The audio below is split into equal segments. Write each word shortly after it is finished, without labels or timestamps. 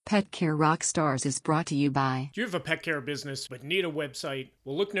Pet Care Rockstars is brought to you by... Do you have a pet care business but need a website?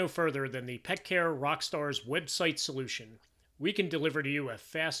 Well, look no further than the Pet Care Rockstars website solution. We can deliver to you a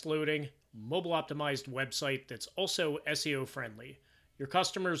fast-loading, mobile-optimized website that's also SEO friendly. Your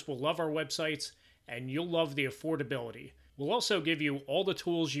customers will love our websites, and you'll love the affordability. We'll also give you all the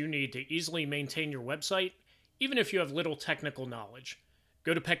tools you need to easily maintain your website, even if you have little technical knowledge.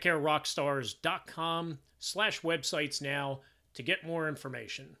 Go to petcarerockstars.com/websites now to get more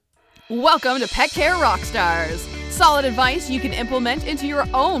information. Welcome to Pet Care Rockstars. Solid advice you can implement into your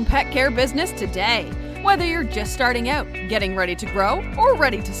own pet care business today. Whether you're just starting out, getting ready to grow, or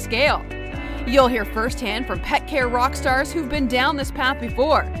ready to scale. You'll hear firsthand from Pet Care Rockstars who've been down this path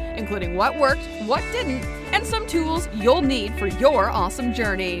before, including what worked, what didn't, and some tools you'll need for your awesome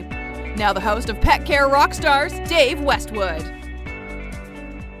journey. Now the host of Pet Care Rockstars, Dave Westwood.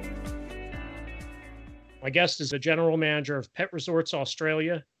 My guest is the general manager of Pet Resorts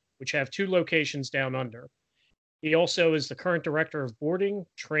Australia, which have 2 locations down under. He also is the current director of boarding,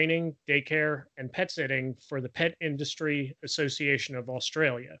 training, daycare, and pet sitting for the Pet Industry Association of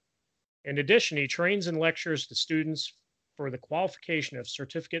Australia. In addition, he trains and lectures to students for the qualification of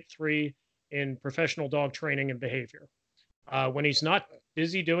Certificate 3 in professional dog training and behavior. When he's not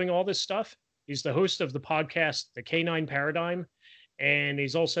busy doing all this stuff, he's the host of the podcast, The Canine Paradigm, and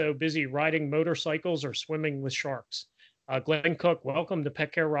he's also busy riding motorcycles or swimming with sharks. Glenn Cook, welcome to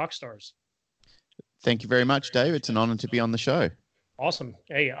Pet Care Rockstars. Thank you very much, Dave. It's an honor to be on the show. Awesome.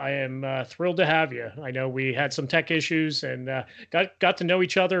 Hey, I am thrilled to have you. I know we had some tech issues and got to know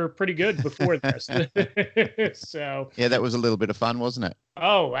each other pretty good before this. So yeah, that was a little bit of fun, wasn't it?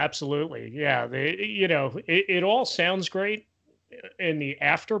 Oh, absolutely. Yeah. It all sounds great in the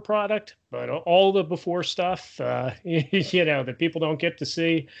after product, but all the before stuff, that people don't get to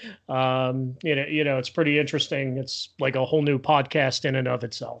see, it's pretty interesting. It's like a whole new podcast in and of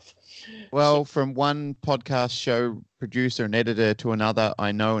itself. Well, from one podcast show producer and editor to another,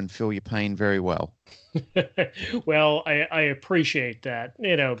 I know and feel your pain very well. Well, I appreciate that,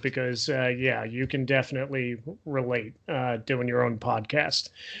 because, you can definitely relate doing your own podcast.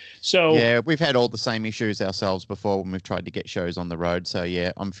 So yeah, we've had all the same issues ourselves before when we've tried to get shows on the road. So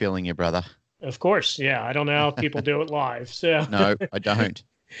yeah, I'm feeling you, brother. Of course. Yeah. I don't know how people do it live. So no, I don't.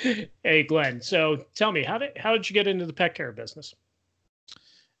 Hey, Glenn. So tell me, how did you get into the pet care business?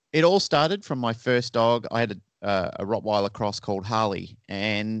 It all started from my first dog. I had a Rottweiler cross called Harley,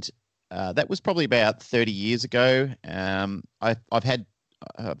 and that was probably about 30 years ago. I've had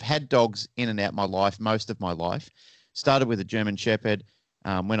dogs in and out my life, most of my life. Started with a German Shepherd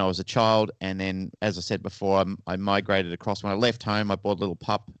when I was a child, and then, as I said before, I migrated across. When I left home, I bought a little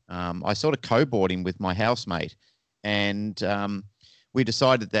pup. I sort of co-bought him with my housemate, and we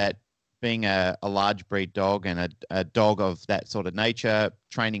decided that being a large breed dog and a dog of that sort of nature,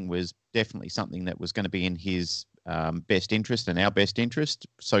 training was definitely something that was going to be in his best interest and our best interest,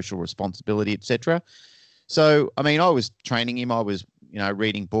 social responsibility, etc. So, I mean, I was training him. I was,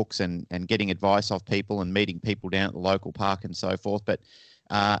 reading books and getting advice off people and meeting people down at the local park and so forth. But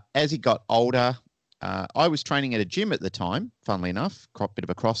as he got older, I was training at a gym at the time, funnily enough, bit of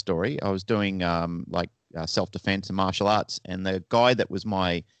a cross story. I was doing self-defense and martial arts, and the guy that was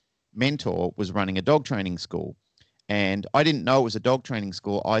my mentor was running a dog training school. And I didn't know it was a dog training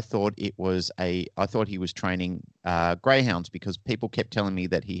school. I thought he was training greyhounds, because people kept telling me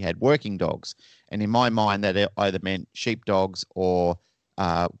that he had working dogs. And in my mind, that either meant sheepdogs or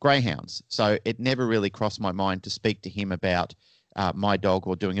greyhounds. So it never really crossed my mind to speak to him about my dog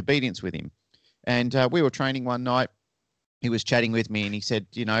or doing obedience with him. And we were training one night. He was chatting with me and he said,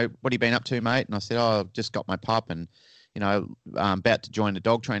 what have you been up to, mate? And I said, I've just got my pup and, I'm about to join a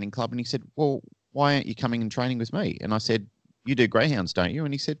dog training club. And he said, well, why aren't you coming and training with me? And I said, you do greyhounds, don't you?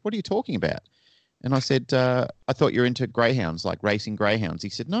 And he said, what are you talking about? And I said, I thought you're into greyhounds, like racing greyhounds. He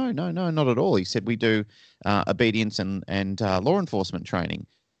said, no, not at all. He said, we do obedience and law enforcement training.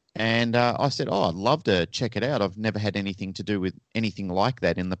 And I said, I'd love to check it out. I've never had anything to do with anything like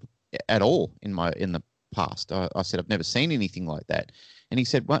that at all in the past. I said, I've never seen anything like that. And he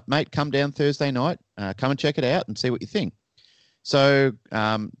said, what, mate, come down Thursday night, come and check it out and see what you think. So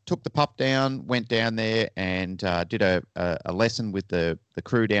took the pup down, went down there and did a lesson with the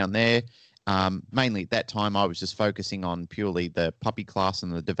crew down there. Mainly at that time, I was just focusing on purely the puppy class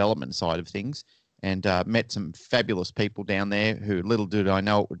and the development side of things, and met some fabulous people down there who, little did I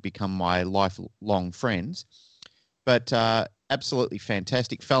know, it would become my lifelong friends. But absolutely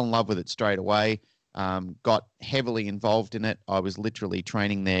fantastic. Fell in love with it straight away. Got heavily involved in it. I was literally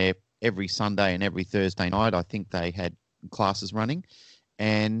training there every Sunday and every Thursday night. I think they had classes running.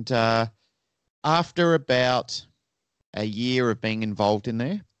 And after about a year of being involved in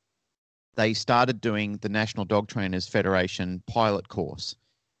there, they started doing the National Dog Trainers Federation pilot course.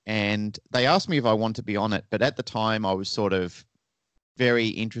 And they asked me if I wanted to be on it. But at the time, I was sort of very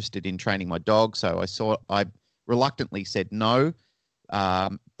interested in training my dog. So I reluctantly said no.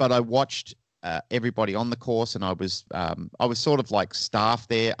 But I watched everybody on the course, and I was sort of like staff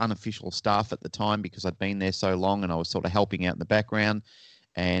there, unofficial staff at the time, because I'd been there so long, and I was sort of helping out in the background.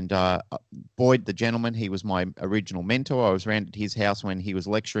 And Boyd, the gentleman, he was my original mentor. I was around at his house when he was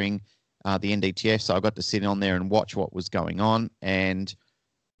lecturing the NDTF, so I got to sit on there and watch what was going on, and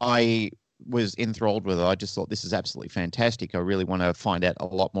I was enthralled with it. I just thought, this is absolutely fantastic. I really want to find out a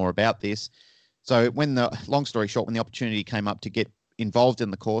lot more about this. So long story short, when the opportunity came up to get involved in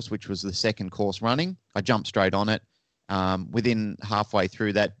the course, which was the second course running, I jumped straight on it. Within halfway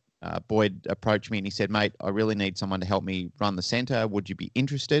through that, Boyd approached me and he said, "Mate, I really need someone to help me run the centre. Would you be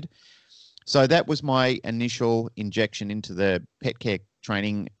interested?" So that was my initial injection into the pet care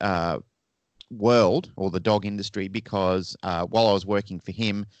training world, or the dog industry, because while I was working for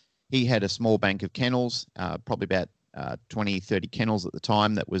him, he had a small bank of kennels, probably about 20, 30 kennels at the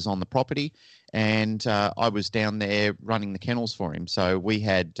time that was on the property. And I was down there running the kennels for him. So we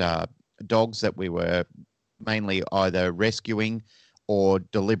had dogs that we were mainly either rescuing or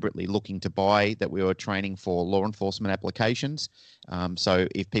deliberately looking to buy, that we were training for law enforcement applications. So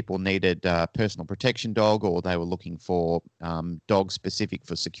if people needed a personal protection dog, or they were looking for dogs specific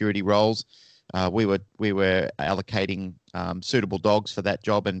for security roles, we were allocating suitable dogs for that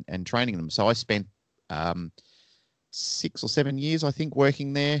job and training them. So I spent 6 or 7 years, I think,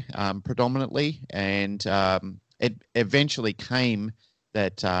 working there predominantly, and it eventually came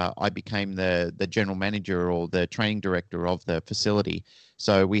that I became the general manager, or the training director of the facility.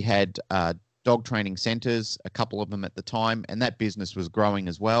 So we had dog training centres, a couple of them at the time, and that business was growing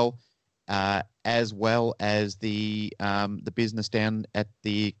as well as the business down at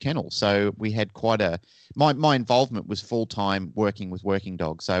the kennel. So we had my involvement was full-time working with working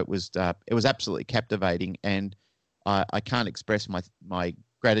dogs. So it was absolutely captivating, and I can't express my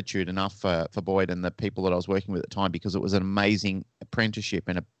gratitude enough for Boyd and the people that I was working with at the time, because it was an amazing apprenticeship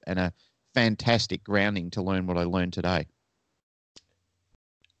and a fantastic grounding to learn what I learned today.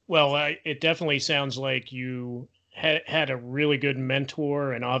 Well, it definitely sounds like you had a really good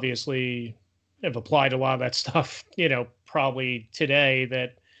mentor, and obviously have applied a lot of that stuff, probably today,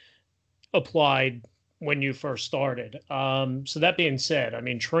 that applied when you first started. So that being said, I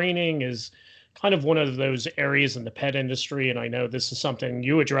mean, training is kind of one of those areas in the pet industry, and I know this is something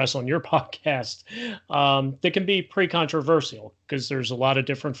you address on your podcast, that can be pretty controversial, because there's a lot of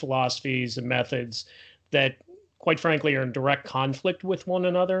different philosophies and methods that, quite frankly, are in direct conflict with one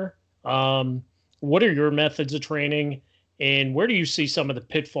another. What are your methods of training, and where do you see some of the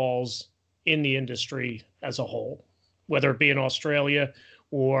pitfalls in the industry as a whole, whether it be in Australia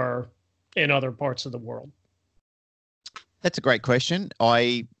or in other parts of the world? That's a great question.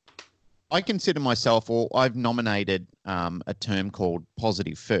 I consider myself, or I've nominated a term called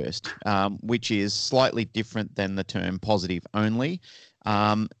positive first, which is slightly different than the term positive only.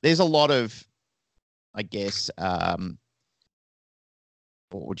 There's a lot of, I guess, what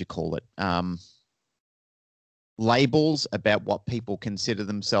would you call it? Labels about what people consider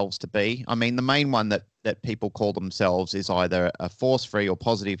themselves to be. I mean, the main one that people call themselves is either a force-free or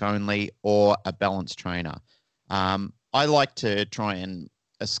positive only, or a balanced trainer. I like to try and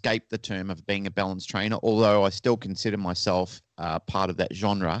escape the term of being a balanced trainer, although I still consider myself part of that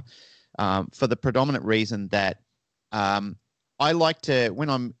genre, for the predominant reason that I like to, when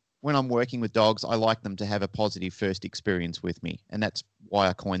I'm working with dogs, I like them to have a positive first experience with me. And that's why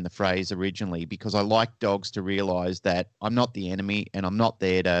I coined the phrase originally, because I like dogs to realize that I'm not the enemy, and I'm not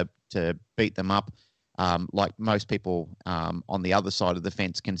there to beat them up, like most people on the other side of the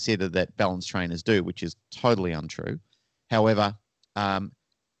fence consider that balanced trainers do, which is totally untrue. However,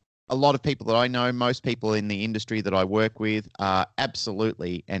 a lot of people that I know, most people in the industry that I work with, are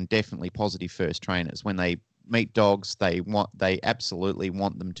absolutely and definitely positive first trainers. When they meet dogs, they absolutely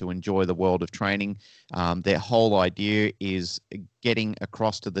want them to enjoy the world of training. Their whole idea is getting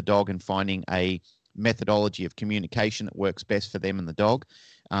across to the dog and finding a methodology of communication that works best for them and the dog,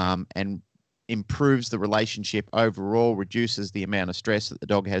 and improves the relationship overall, reduces the amount of stress that the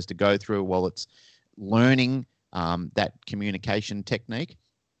dog has to go through while it's learning that communication technique.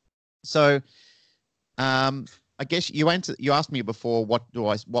 So, I guess you asked me before,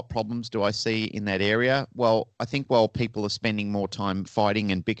 what problems do I see in that area? Well, I think while people are spending more time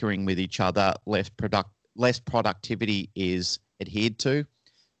fighting and bickering with each other, less productivity is adhered to.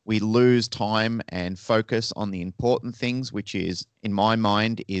 We lose time and focus on the important things, which is, in my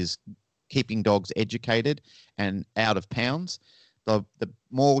mind, is keeping dogs educated and out of pounds. the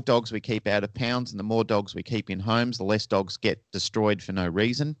more dogs we keep out of pounds and the more dogs we keep in homes, the less dogs get destroyed for no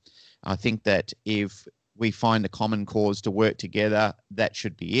reason. I think that if we find a common cause to work together, that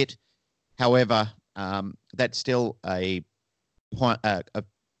should be it. However, that's still a point.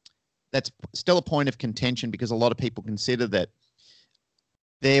 That's still a point of contention because a lot of people consider that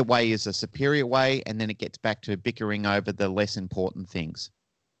their way is a superior way, and then it gets back to bickering over the less important things.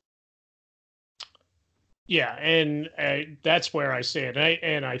 Yeah, and that's where I see it.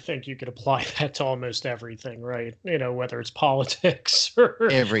 And I think you could apply that to almost everything, right? Whether it's politics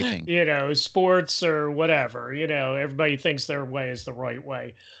or everything, sports or whatever. Everybody thinks their way is the right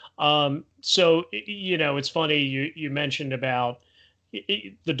way. So it's funny you mentioned about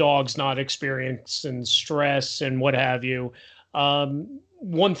the dogs not experiencing stress and what have you.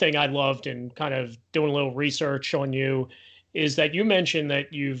 One thing I loved in kind of doing a little research on you is that you mentioned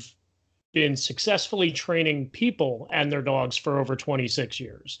that you've been successfully training people and their dogs for over 26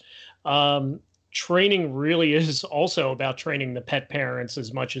 years. Training really is also about training the pet parents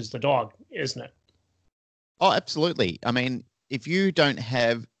as much as the dog, isn't it? Oh, absolutely. I mean, if you don't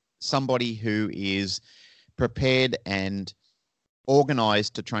have somebody who is prepared and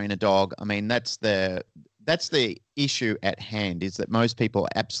organized to train a dog, I mean, that's the issue at hand, is that most people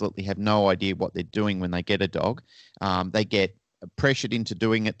absolutely have no idea what they're doing when they get a dog. They get pressured into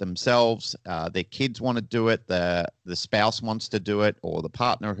doing it themselves. Their kids want to do it. The spouse wants to do it, or the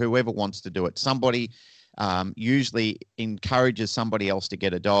partner, whoever wants to do it. Somebody usually encourages somebody else to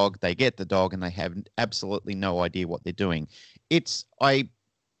get a dog. They get the dog and they have absolutely no idea what they're doing.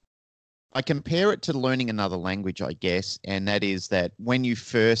 I compare it to learning another language, I guess, and that is that when you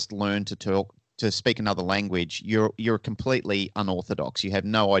first learn to speak another language, you're completely unorthodox. You have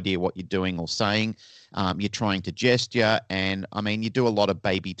no idea what you're doing or saying. You're trying to gesture, and I mean, you do a lot of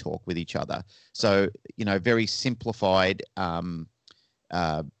baby talk with each other. So, very simplified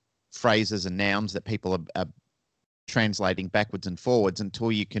phrases and nouns that people are translating backwards and forwards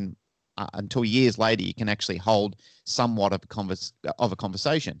until years later you can actually hold somewhat of a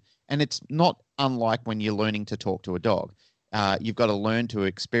conversation. And it's not unlike when you're learning to talk to a dog. You've got to learn to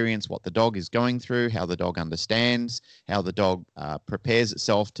experience what the dog is going through, how the dog understands, how the dog prepares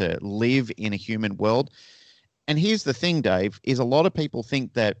itself to live in a human world. And here's the thing, Dave, is a lot of people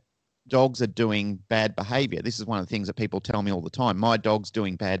think that dogs are doing bad behavior. This is one of the things that people tell me all the time. My dog's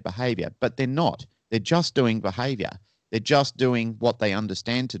doing bad behavior, but they're not. They're just doing behavior. They're just doing what they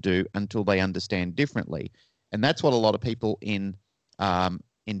understand to do until they understand differently. And that's what a lot of people in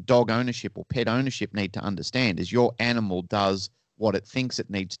dog ownership or pet ownership need to understand, is your animal does what it thinks it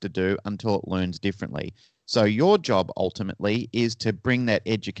needs to do until it learns differently. So your job ultimately is to bring that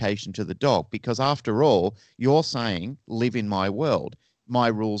education to the dog, because after all, you're saying, live in my world, my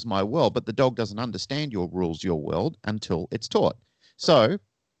rules, my world, but the dog doesn't understand your rules, your world until it's taught. So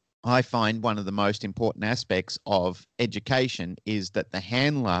I find one of the most important aspects of education is that the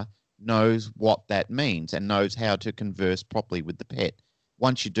handler knows what that means and knows how to converse properly with the pet.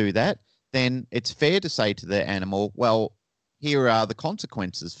 Once you do that, then it's fair to say to the animal, well, here are the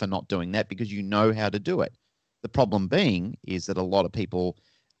consequences for not doing that because you know how to do it. The problem being is that a lot of people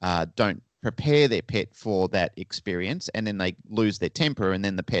don't prepare their pet for that experience, and then they lose their temper, and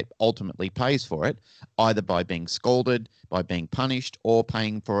then the pet ultimately pays for it, either by being scolded, by being punished, or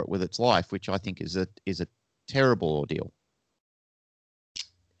paying for it with its life, which I think is a terrible ordeal.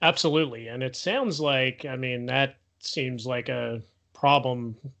 Absolutely. And it sounds like, that seems like a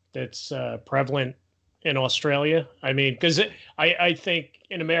problem that's prevalent in Australia. Because I think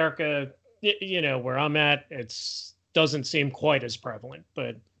in America, where I'm at, doesn't seem quite as prevalent.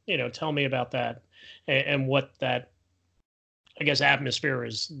 But, tell me about that and what that, I guess, atmosphere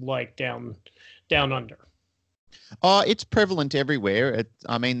is like down under. It's prevalent everywhere.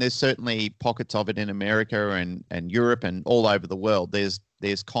 There's certainly pockets of it in America and Europe and all over the world.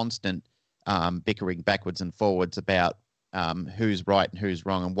 There's constant bickering backwards and forwards about who's right and who's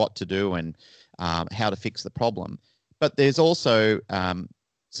wrong and what to do and how to fix the problem. But there's also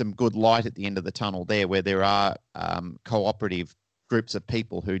some good light at the end of the tunnel there, where there are cooperative groups of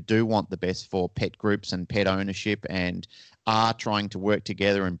people who do want the best for pet groups and pet ownership and are trying to work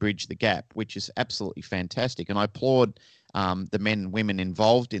together and bridge the gap, which is absolutely fantastic. And I applaud the men and women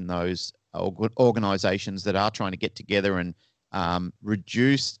involved in those organisations that are trying to get together and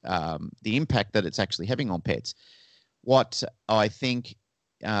reduce the impact that it's actually having on pets. What I think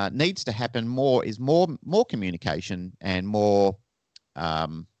needs to happen more is more communication and more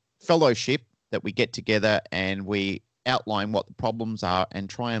fellowship, that we get together and we outline what the problems are and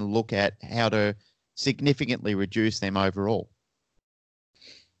try and look at how to significantly reduce them overall.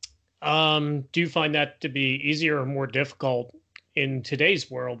 Do you find that to be easier or more difficult in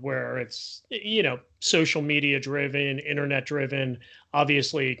today's world where it's, social media driven, internet driven.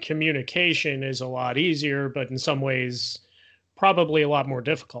 Obviously, communication is a lot easier, but in some ways, probably a lot more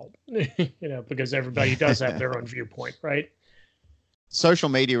difficult, because everybody does have their own viewpoint, right? Social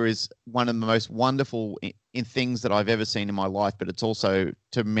media is one of the most wonderful in things that I've ever seen in my life, but it's also,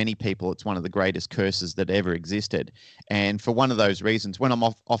 to many people, it's one of the greatest curses that ever existed. And for one of those reasons, when I'm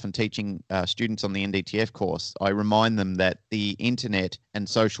often teaching students on the NDTF course, I remind them that the internet and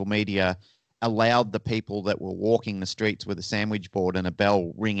social media allowed the people that were walking the streets with a sandwich board and a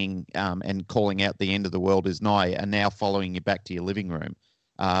bell ringing and calling out the end of the world is nigh are now following you back to your living room.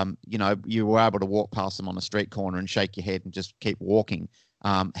 You were able to walk past them on a street corner and shake your head and just keep walking.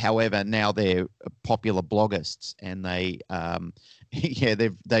 However, now they're popular blogists, and they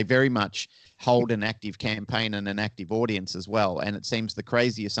very much hold an active campaign and an active audience as well. And it seems the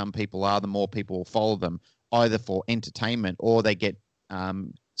crazier some people are, the more people will follow them, either for entertainment or they get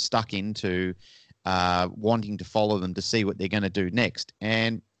stuck into wanting to follow them to see what they're going to do next.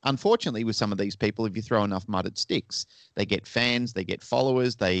 And unfortunately, with some of these people, if you throw enough mud, it sticks. They get fans, they get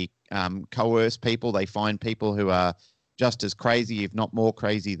followers, they coerce people, they find people who are just as crazy, if not more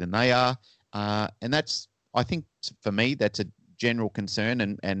crazy than they are. And that's, I think, for me, that's a general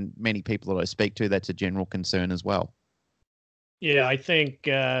concern. And many people that I speak to, that's a general concern as well. Yeah, I think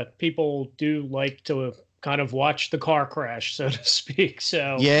people do like to kind of watch the car crash, so to speak.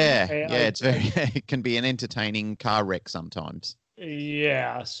 So it's very, it can be an entertaining car wreck sometimes.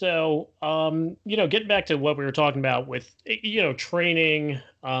 Yeah. So, getting back to what we were talking about with, training,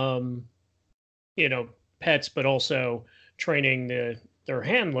 pets, but also training their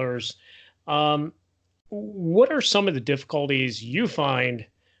handlers. What are some of the difficulties you find,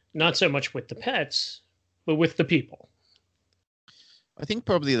 not so much with the pets, but with the people? I think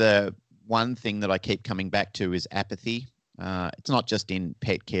probably the one thing that I keep coming back to is apathy. It's not just in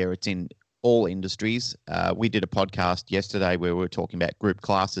pet care, it's in all industries. We did a podcast yesterday where we were talking about group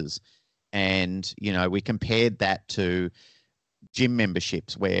classes, and, we compared that to gym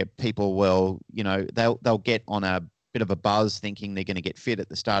memberships where people will, they'll get on a bit of a buzz thinking they're going to get fit at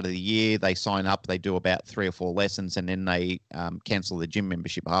the start of the year. They sign up, they do about 3 or 4 lessons, and then they cancel the gym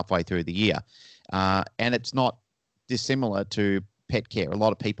membership halfway through the year. And it's not dissimilar to pet care. A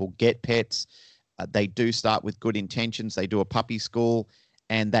lot of people get pets. They do start with good intentions. They do a puppy school,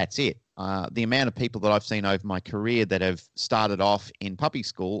 and that's it. The amount of people that I've seen over my career that have started off in puppy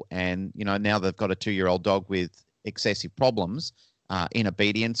school and, now they've got a 2-year-old dog with excessive problems in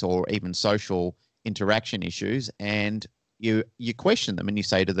obedience or even social interaction issues, and you question them and you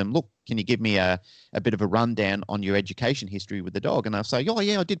say to them, look, can you give me a bit of a rundown on your education history with the dog? And they'll say, oh,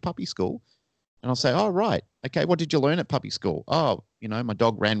 yeah, I did puppy school. And I'll say, oh, right. Okay, what did you learn at puppy school? Oh, my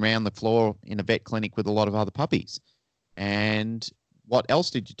dog ran around the floor in a vet clinic with a lot of other puppies. And what else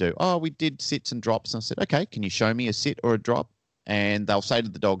did you do? Oh, we did sits and drops. And I said, okay, can you show me a sit or a drop? And they'll say to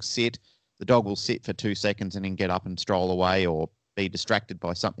the dog, sit. The dog will sit for 2 seconds and then get up and stroll away or be distracted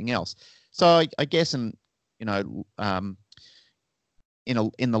by something else. So I guess, in the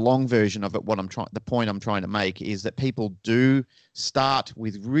long version of it, the point I'm trying to make is that people do start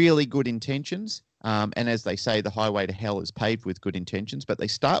with really good intentions. And as they say, the highway to hell is paved with good intentions, but they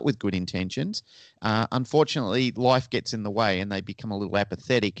start with good intentions. Unfortunately, life gets in the way and they become a little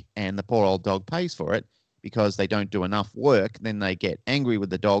apathetic, and the poor old dog pays for it because they don't do enough work. Then they get angry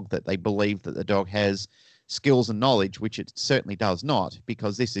with the dog that they believe that the dog has skills and knowledge, which it certainly does not,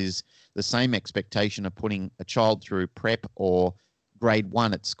 because this is the same expectation of putting a child through prep or grade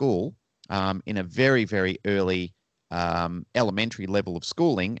 1 at school in a very, very early elementary level of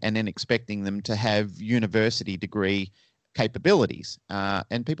schooling, and then expecting them to have university degree capabilities.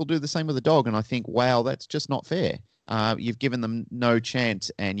 And people do the same with a dog, and I think, wow, that's just not fair. You've given them no chance,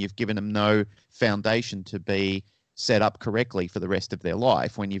 and you've given them no foundation to be set up correctly for the rest of their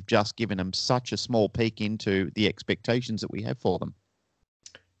life when you've just given them such a small peek into the expectations that we have for them.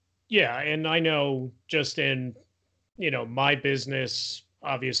 Yeah, and I know just in, my business,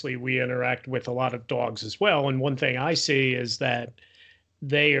 obviously we interact with a lot of dogs as well. And one thing I see is that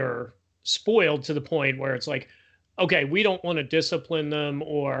they are spoiled to the point where it's like, okay, we don't want to discipline them,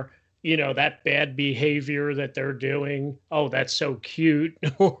 or, that bad behavior that they're doing. Oh, that's so cute,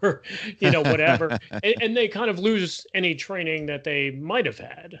 or, whatever. and they kind of lose any training that they might have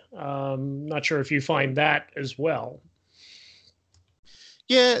had. Not sure if you find that as well.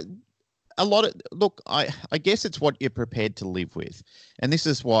 Yeah. I guess it's what you're prepared to live with. And this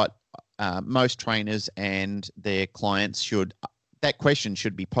is what most trainers and their clients that question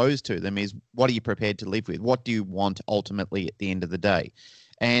should be posed to them is, what are you prepared to live with? What do you want ultimately at the end of the day?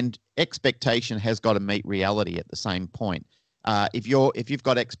 And expectation has got to meet reality at the same point. If you've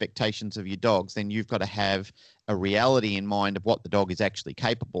got expectations of your dogs, then you've got to have a reality in mind of what the dog is actually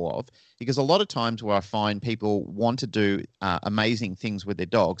capable of. Because a lot of times where I find people want to do amazing things with their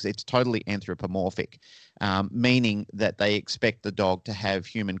dogs, it's totally anthropomorphic, meaning that they expect the dog to have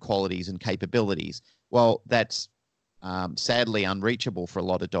human qualities and capabilities. Well, that's sadly unreachable for a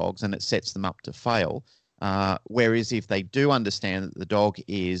lot of dogs, and it sets them up to fail. Whereas if they do understand that the dog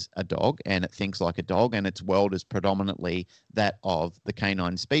is a dog and it thinks like a dog and its world is predominantly that of the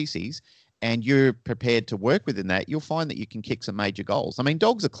canine species, and you're prepared to work within that, you'll find that you can kick some major goals. I mean,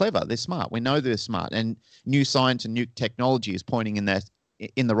 dogs are clever. They're smart. We know they're smart. And new science and new technology is pointing in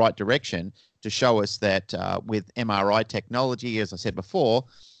the right direction to show us that with MRI technology, as I said before,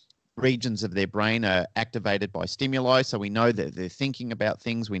 regions of their brain are activated by stimuli. So we know that they're thinking about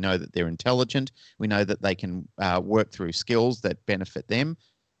things. We know that they're intelligent. We know that they can work through skills that benefit them.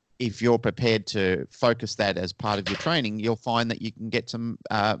 If you're prepared to focus that as part of your training, you'll find that you can get some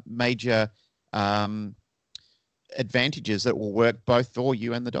major advantages that will work both for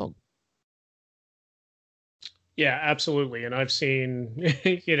you and the dog. Yeah, absolutely. And I've seen,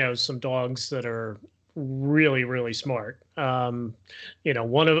 some dogs that are really, really smart. One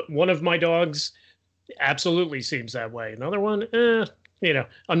of my dogs absolutely seems that way. Another one,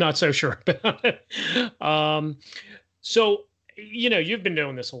 I'm not so sure about it. So, you've been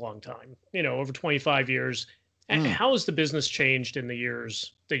doing this a long time, over 25 years. And how has the business changed in the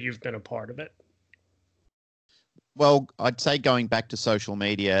years that you've been a part of it? Well, I'd say going back to social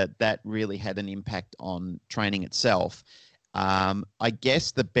media, that really had an impact on training itself. I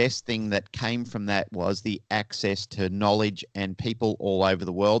guess the best thing that came from that was the access to knowledge and people all over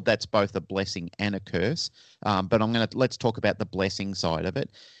the world. That's both a blessing and a curse. But let's talk about the blessing side of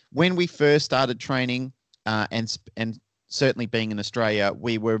it. When we first started training, and certainly being in Australia,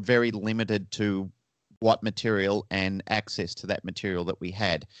 we were very limited to what material and access to that material that we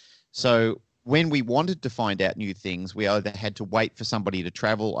had. So when we wanted to find out new things, we either had to wait for somebody to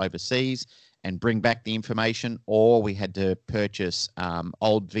travel overseas and bring back the information, or we had to purchase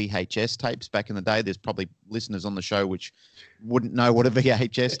old VHS tapes. Back in the day, there's probably listeners on the show which wouldn't know what a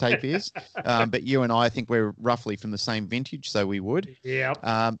VHS tape is, but you and I think we're roughly from the same vintage, so we would.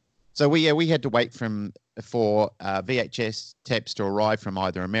 Yeah. So we had to wait for VHS tapes to arrive from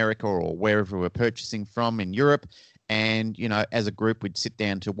either America or wherever we're purchasing from in Europe, and as a group we'd sit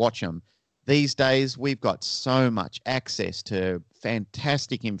down to watch them. These days, we've got so much access to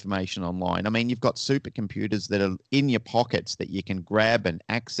fantastic information online. I mean, you've got supercomputers that are in your pockets that you can grab and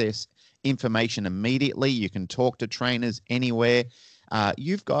access information immediately. You can talk to trainers anywhere.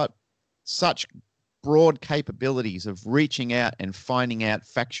 You've got such broad capabilities of reaching out and finding out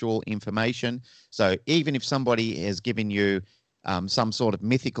factual information. So even if somebody has given you some sort of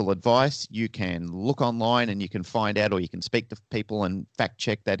mythical advice, you can look online and you can find out, or you can speak to people and fact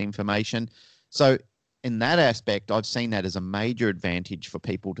check that information. So in that aspect, I've seen that as a major advantage for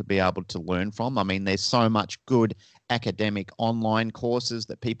people to be able to learn from. I mean, there's so much good academic online courses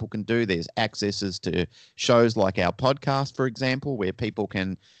that people can do. There's accesses to shows like our podcast, for example, where people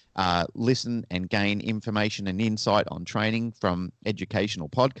can listen and gain information and insight on training from educational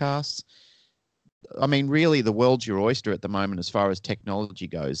podcasts. I mean, really, the world's your oyster at the moment as far as technology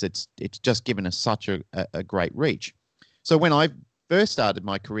goes. It's just given us such a great reach. So when I first started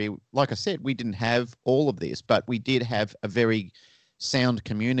my career, like I said, we didn't have all of this, but we did have a very sound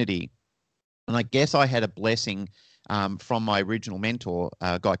community. And I guess I had a blessing from my original mentor,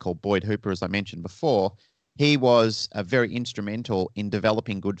 a guy called Boyd Hooper, as I mentioned before. He was very instrumental in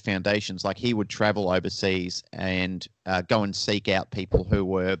developing good foundations. Like, he would travel overseas and go and seek out people who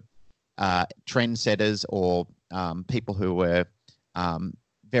were trendsetters or people who were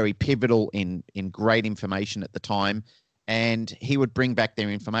very pivotal in great information at the time, and he would bring back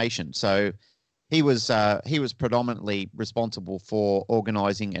their information. So he was predominantly responsible for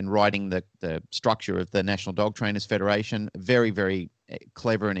organising and writing the structure of the National Dog Trainers Federation. Very, very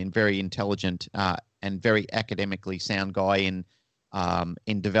clever and very intelligent and very academically sound guy in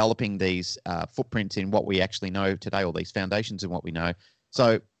developing these footprints in what we actually know today, or these foundations in what we know.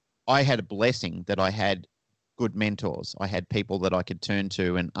 So I had a blessing that I had good mentors. I had people that I could turn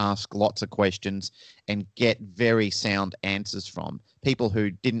to and ask lots of questions and get very sound answers from. People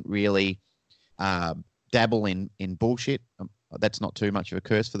who didn't really dabble in bullshit. That's not too much of a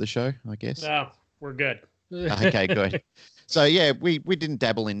curse for the show, I guess. No, we're good. Okay, good. So yeah, we didn't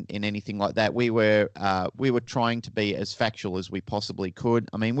dabble in anything like that. We were trying to be as factual as we possibly could.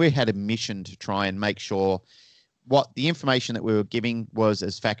 I mean, we had a mission to try and make sure what the information that we were giving was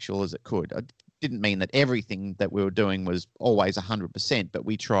as factual as it could. It didn't mean that everything that we were doing was always 100%, but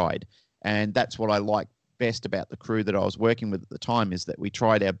we tried. And that's what I like best about the crew that I was working with at the time is that we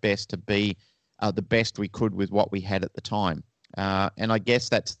tried our best to be the best we could with what we had at the time. And I guess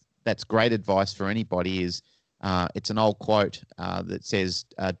that's great advice for anybody. Is it's an old quote that says,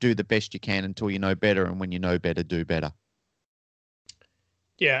 "Do the best you can until you know better, and when you know better, do better."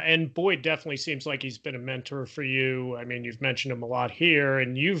 Yeah, and Boyd definitely seems like he's been a mentor for you. I mean, you've mentioned him a lot here,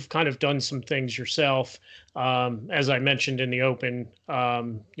 and you've kind of done some things yourself. As I mentioned in the open,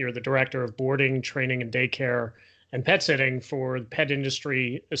 you're the director of boarding, training, and daycare and pet sitting for the Pet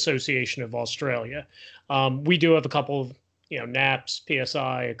Industry Association of Australia. We do have a couple of, NAPS,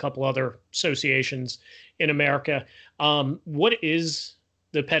 PSI, a couple other associations in America. What is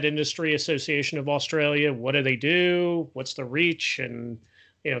the Pet Industry Association of Australia? What do they do? What's the reach? And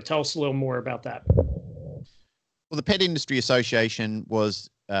tell us a little more about that. Well, the Pet Industry Association was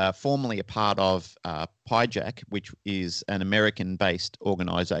formerly a part of PIJAC, which is an American-based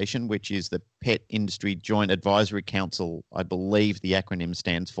organisation, which is the Pet Industry Joint Advisory Council, I believe the acronym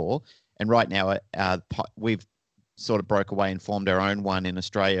stands for. And right now, we've sort of broke away and formed our own one in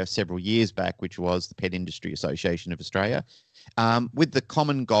Australia several years back, which was the Pet Industry Association of Australia, with the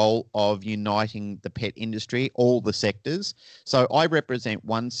common goal of uniting the pet industry, all the sectors. So I represent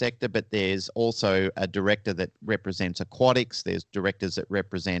one sector, but there's also a director that represents aquatics. There's directors that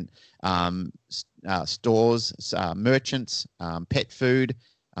represent stores, merchants, pet food,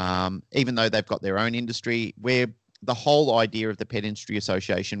 even though they've got their own industry. The whole idea of the Pet Industry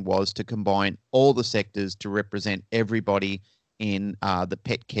Association was to combine all the sectors to represent everybody in the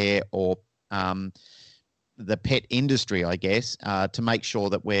pet care or the pet industry, I guess, to make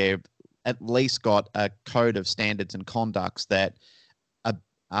sure that we've at least got a code of standards and conducts that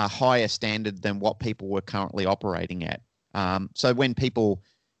are higher standard than what people were currently operating at. So when people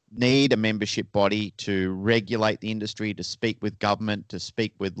need a membership body to regulate the industry, to speak with government, to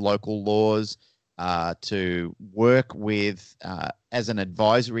speak with local laws, to work with as an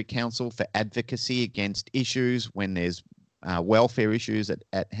advisory council for advocacy against issues when there's welfare issues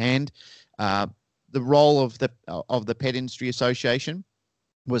at hand. The role of the Pet Industry Association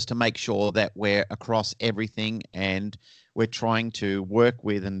was to make sure that we're across everything and we're trying to work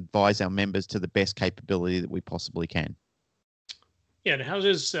with and advise our members to the best capability that we possibly can. Yeah, and how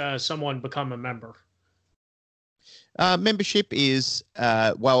does someone become a member? Membership is,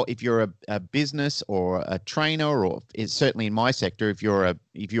 if you're a business or a trainer, or it's certainly in my sector, if you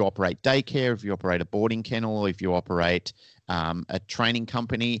operate daycare, if you operate a boarding kennel, if you operate a training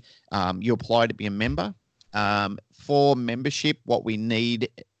company, you apply to be a member. For membership, what we need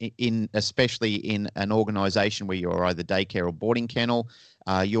especially in an organisation where you're either daycare or boarding kennel,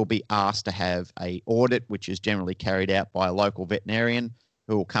 you'll be asked to have a audit, which is generally carried out by a local veterinarian,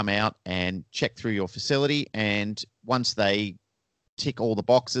 who will come out and check through your facility. And once they tick all the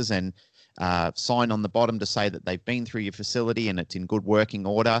boxes and sign on the bottom to say that they've been through your facility and it's in good working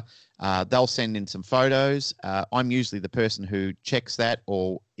order, they'll send in some photos. I'm usually the person who checks that,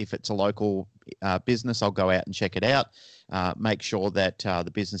 or if it's a local business, I'll go out and check it out, make sure that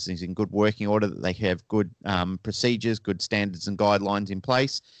the business is in good working order, that they have good procedures, good standards and guidelines in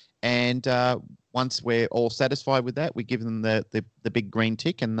place. And once we're all satisfied with that, we give them the big green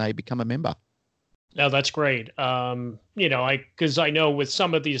tick and they become a member. No, that's great. Because I know with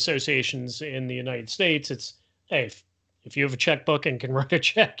some of the associations in the United States, it's, hey, if you have a checkbook and can write a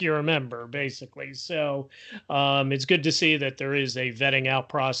check, you're a member, basically. So it's good to see that there is a vetting out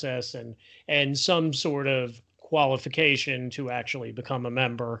process and some sort of qualification to actually become a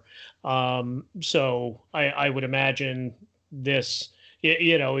member. So I would imagine this.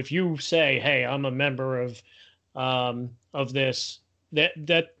 If you say, "Hey, I'm a member of this,"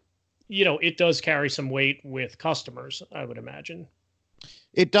 that it does carry some weight with customers, I would imagine.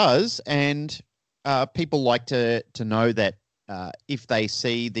 It does, and people like to know that if they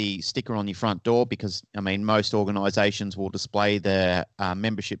see the sticker on your front door, because most organisations will display the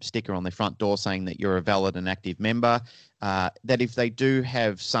membership sticker on their front door saying that you're a valid and active member. That if they do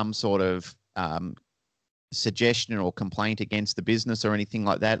have some sort of suggestion or complaint against the business or anything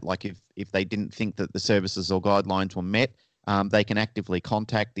like that, like if they didn't think that the services or guidelines were met, they can actively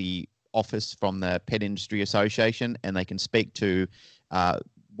contact the office from the Pet Industry Association, and they can speak to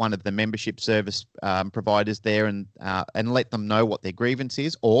one of the membership service providers there and let them know what their grievance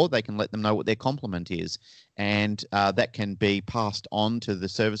is, or they can let them know what their compliment is, and that can be passed on to the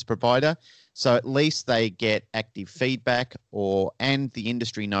service provider. So at least they get active feedback, and the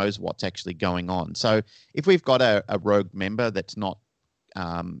industry knows what's actually going on. So if we've got a rogue member that's not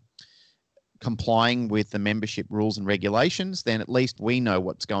complying with the membership rules and regulations, then at least we know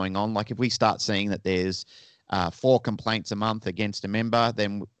what's going on. Like if we start seeing that there's 4 complaints a month against a member,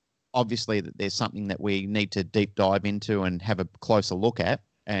 then obviously that there's something that we need to deep dive into and have a closer look at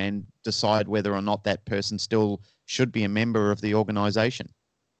and decide whether or not that person still should be a member of the organization.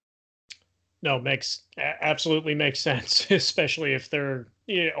 No, absolutely makes sense, especially if they're,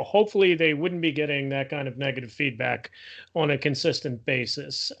 hopefully they wouldn't be getting that kind of negative feedback on a consistent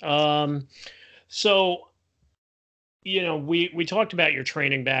basis. So, we talked about your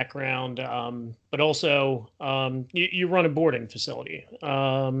training background, but also you run a boarding facility.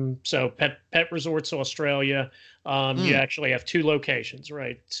 So Pet Resorts Australia, you actually have 2 locations,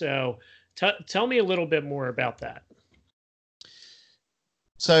 right? So tell me a little bit more about that.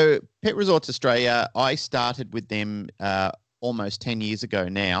 So Pet Resorts Australia, I started with them almost 10 years ago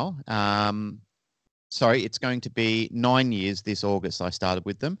now. Sorry, it's going to be 9 years this August I started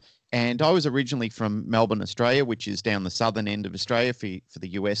with them. And I was originally from Melbourne, Australia, which is down the southern end of Australia for the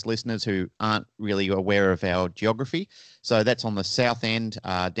US listeners who aren't really aware of our geography. So that's on the south end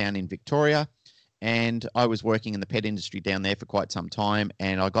down in Victoria. And I was working in the pet industry down there for quite some time.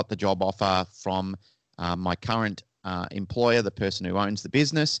 And I got the job offer from my current employer, the person who owns the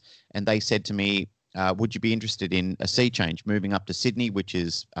business. And they said to me, would you be interested in a sea change, moving up to Sydney, which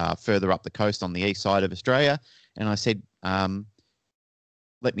is further up the coast on the east side of Australia? And I said,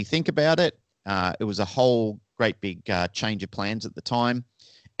 let me think about it. It was a whole great big change of plans at the time.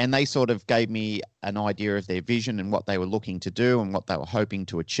 And they sort of gave me an idea of their vision and what they were looking to do and what they were hoping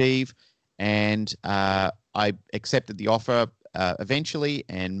to achieve. And I accepted the offer eventually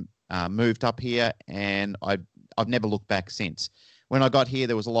and moved up here. And I've never looked back since. When I got here,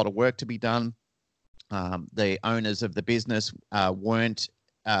 there was a lot of work to be done. The owners of the business weren't...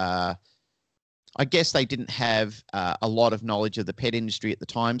 I guess they didn't have a lot of knowledge of the pet industry at the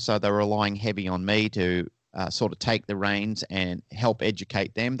time, so they were relying heavy on me to sort of take the reins and help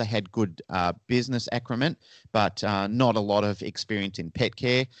educate them. They had good business acumen, but not a lot of experience in pet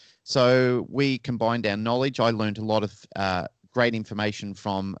care. So we combined our knowledge. I learned a lot of great information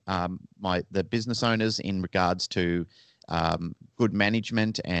from the business owners in regards to good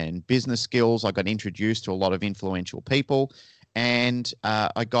management and business skills. I got introduced to a lot of influential people. And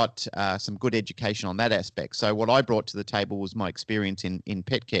I got some good education on that aspect. So what I brought to the table was my experience in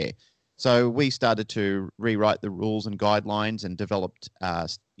pet care. So we started to rewrite the rules and guidelines and developed,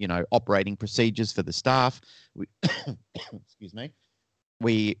 operating procedures for the staff. Excuse me.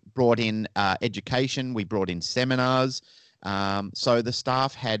 We brought in education. We brought in seminars. So the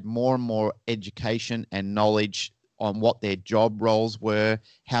staff had more and more education and knowledge on what their job roles were,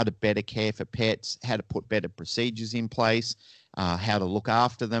 how to better care for pets, how to put better procedures in place, how to look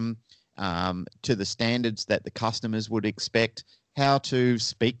after them to the standards that the customers would expect. How to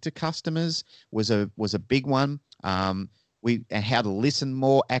speak to customers was a big one. And how to listen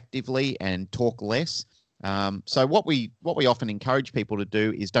more actively and talk less. So what we often encourage people to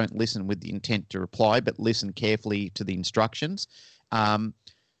do is don't listen with the intent to reply, but listen carefully to the instructions.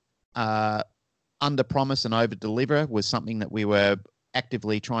 Under promise and over deliver was something that we were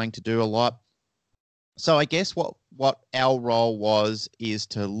actively trying to do a lot. So I guess what our role was is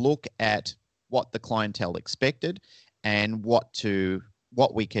to look at what the clientele expected and what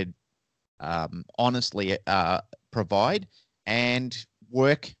we could honestly provide and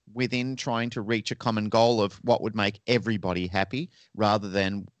work within trying to reach a common goal of what would make everybody happy rather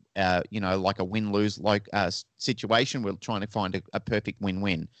than like a win-lose situation. We're trying to find a perfect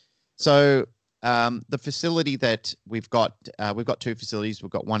win-win. So the facility that we've got 2 facilities.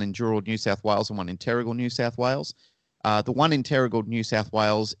 We've got one in Dural, New South Wales and one in Terrigal, New South Wales. The one in Terrigal, New South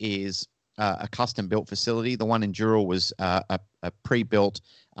Wales is a custom-built facility. The one in Dural was a pre-built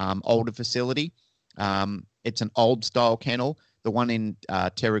older facility. It's an old-style kennel. The one in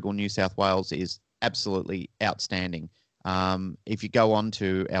Terrigal, New South Wales is absolutely outstanding. If you go on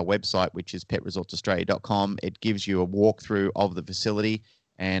to our website, which is petresortsaustralia.com, it gives you a walkthrough of the facility.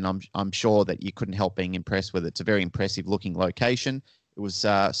 And I'm sure that you couldn't help being impressed with it. It's a very impressive looking location. It was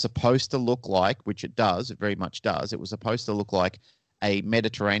supposed to look like, which it does, it very much does. It was supposed to look like a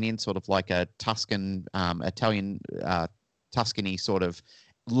Mediterranean, sort of like a Tuscan, Italian, Tuscany sort of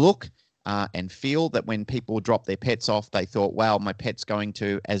look and feel that when people drop their pets off, they thought, wow, my pet's going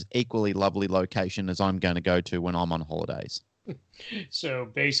to as equally lovely location as I'm going to go to when I'm on holidays. So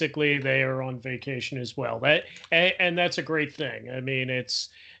basically they are on vacation as well. And that's a great thing. I mean, it's,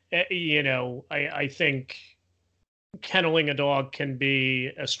 I think kenneling a dog can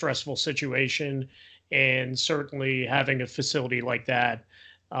be a stressful situation, and certainly having a facility like that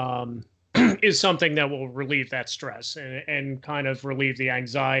is something that will relieve that stress and kind of relieve the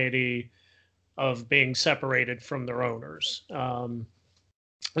anxiety of being separated from their owners.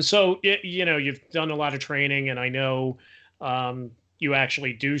 So, you've done a lot of training, and I know you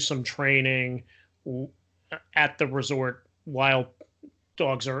actually do some training at the resort while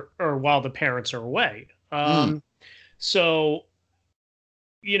dogs are, or while the parents are away. So,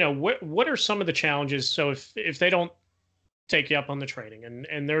 what are some of the challenges? So if they don't take you up on the training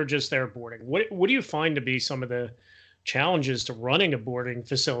and they're just there boarding, what do you find to be some of the challenges to running a boarding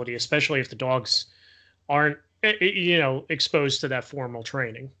facility, especially if the dogs aren't, exposed to that formal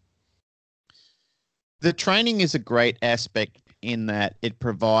training? The training is a great aspect in that it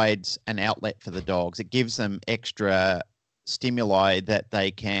provides an outlet for the dogs. It gives them extra stimuli that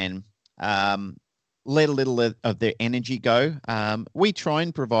they can let a little of their energy go. We try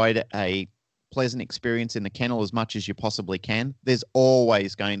and provide a pleasant experience in the kennel as much as you possibly can. There's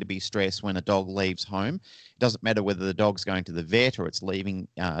always going to be stress when a dog leaves home. It doesn't matter whether the dog's going to the vet or it's leaving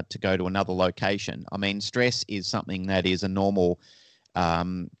to go to another location. I mean, stress is something that is a normal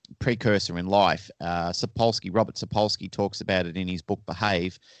precursor in life. Robert Sapolsky talks about it in his book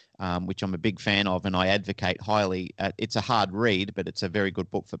Behave, which I'm a big fan of and I advocate highly. It's a hard read, but it's a very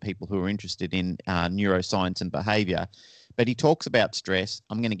good book for people who are interested in neuroscience and behavior. But he talks about stress.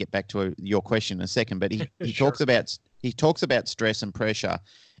 I'm going to get back to your question in a second, but he Sure. he talks about stress and pressure,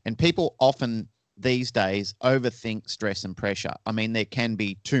 and people often these days overthink stress and pressure. I mean, there can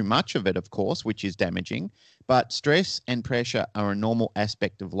be too much of it, of course, which is damaging, but stress and pressure are a normal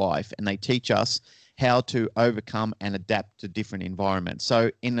aspect of life, and they teach us how to overcome and adapt to different environments.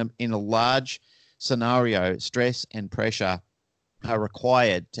 So in a large scenario, stress and pressure are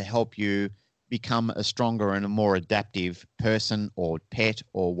required to help you become a stronger and a more adaptive person or pet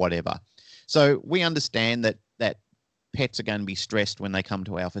or whatever. So we understand that pets are going to be stressed when they come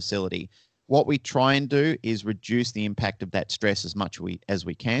to our facility. What we try and do is reduce the impact of that stress as much as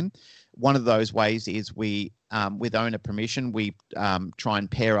we can. One of those ways is we, with owner permission, we try and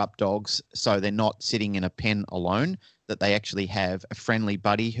pair up dogs so they're not sitting in a pen alone, that they actually have a friendly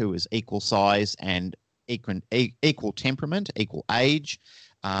buddy who is equal size and equal temperament, equal age.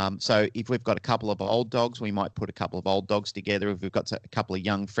 So if we've got a couple of old dogs, we might put a couple of old dogs together. If we've got a couple of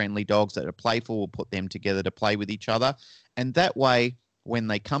young friendly dogs that are playful, we'll put them together to play with each other. And that way, when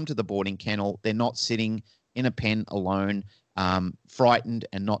they come to the boarding kennel, they're not sitting in a pen alone, frightened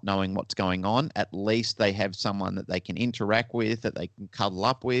and not knowing what's going on. At least they have someone that they can interact with, that they can cuddle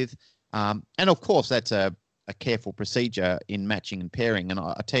up with. And of course, that's a careful procedure in matching and pairing. And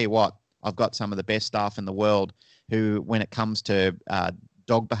I tell you what, I've got some of the best staff in the world who, when it comes to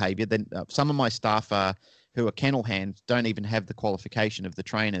dog behavior, then some of my staff who are kennel hands don't even have the qualification of the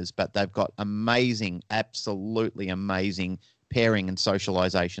trainers, but they've got amazing, absolutely amazing pairing and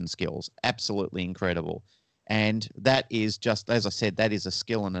socialization skills. Absolutely incredible. And that is just, as I said, that is a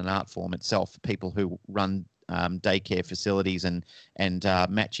skill and an art form itself for people who run daycare facilities and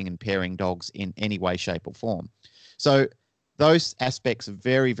matching and pairing dogs in any way, shape or form. So those aspects are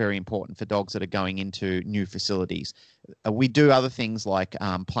very, very important for dogs that are going into new facilities. We do other things like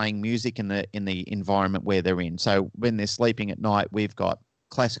playing music in the environment where they're in. So when they're sleeping at night, we've got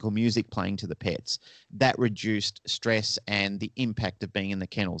classical music playing to the pets. That reduced stress and the impact of being in the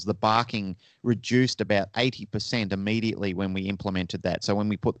kennels. The barking reduced about 80% immediately when we implemented that. So when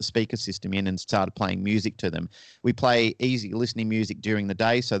we put the speaker system in and started playing music to them, we play easy listening music during the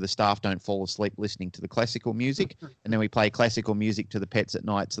day so the staff don't fall asleep listening to the classical music. And then we play classical music to the pets at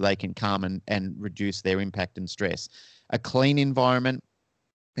night so they can calm and reduce their impact and stress. A clean environment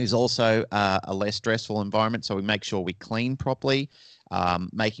is also a less stressful environment. So we make sure we clean properly,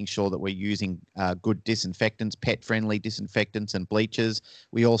 making sure that we're using good disinfectants, pet-friendly disinfectants and bleaches.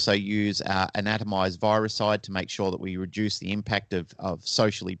 We also use an atomized viricide to make sure that we reduce the impact of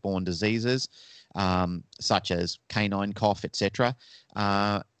socially borne diseases, such as canine cough, etc.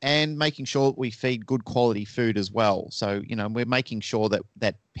 And making sure that we feed good quality food as well. So, we're making sure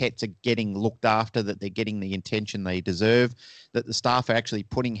that pets are getting looked after, that they're getting the attention they deserve, that the staff are actually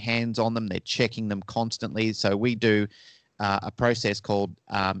putting hands on them, they're checking them constantly. So we do a process called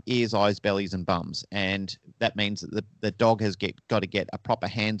ears, eyes, bellies, and bums. And that means that the dog has got to get a proper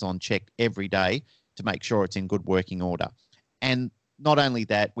hands-on check every day to make sure it's in good working order. And not only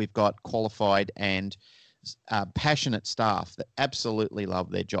that, we've got qualified and passionate staff that absolutely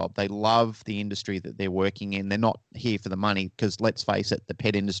love their job. They love the industry that they're working in. They're not here for the money because, let's face it, the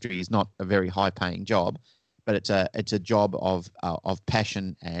pet industry is not a very high-paying job, but it's a job of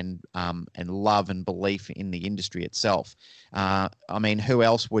passion and love and belief in the industry itself. I mean, who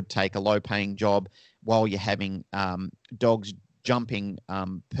else would take a low-paying job while you're having dogs jumping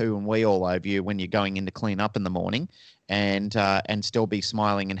poo and wee all over you when you're going in to clean up in the morning, and still be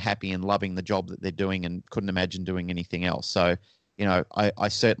smiling and happy and loving the job that they're doing and couldn't imagine doing anything else? So, I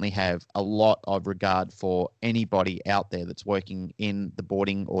certainly have a lot of regard for anybody out there that's working in the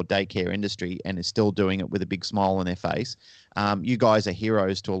boarding or daycare industry and is still doing it with a big smile on their face. You guys are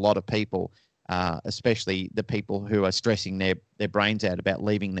heroes to a lot of people, especially the people who are stressing their brains out about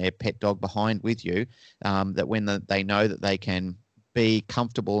leaving their pet dog behind with you, that when they know that they can be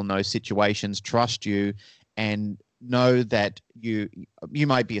comfortable in those situations, trust you, and know that you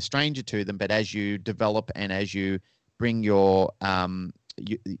might be a stranger to them, but as you develop and as you bring your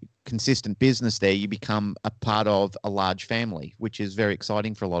consistent business there, you become a part of a large family, which is very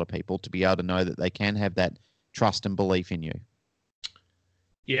exciting for a lot of people to be able to know that they can have that trust and belief in you.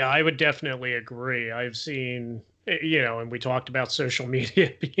 Yeah, I would definitely agree. I've seen, and we talked about social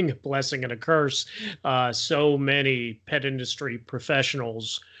media being a blessing and a curse. So many pet industry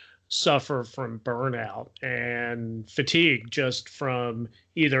professionals suffer from burnout and fatigue just from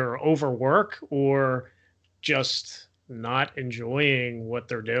either overwork or just not enjoying what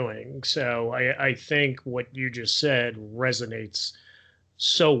they're doing. So I think what you just said resonates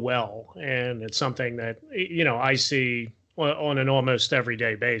so well. And it's something that, I see on an almost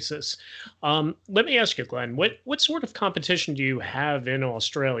everyday basis. Let me ask you, Glenn, what sort of competition do you have in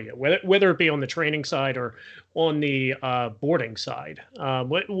Australia, whether it be on the training side or on the boarding side?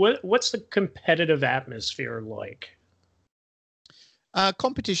 What's the competitive atmosphere like?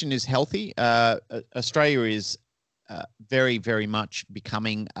 Competition is healthy. Australia is very, very much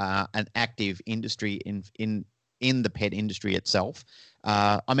becoming an active industry in the pet industry itself.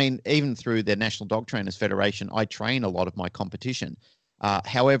 I mean, even through the National Dog Trainers Federation, I train a lot of my competition.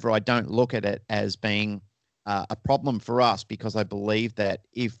 However, I don't look at it as being a problem for us, because I believe that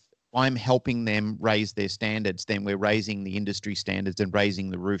if I'm helping them raise their standards, then we're raising the industry standards and raising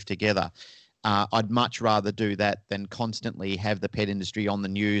the roof together. I'd much rather do that than constantly have the pet industry on the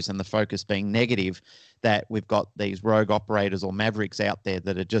news and the focus being negative, that we've got these rogue operators or mavericks out there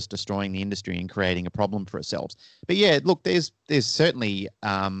that are just destroying the industry and creating a problem for ourselves. But yeah, look, there's certainly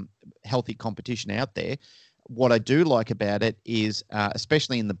healthy competition out there. What I do like about it is,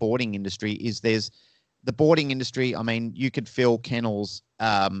 especially in the boarding industry, is there's the boarding industry. I mean, you could fill kennels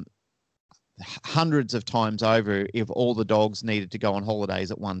hundreds of times over if all the dogs needed to go on holidays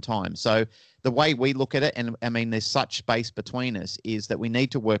at one time. So the way we look at it, and I mean, there's such space between us, is that we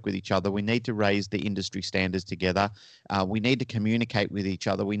need to work with each other. We need to raise the industry standards together. We need to communicate with each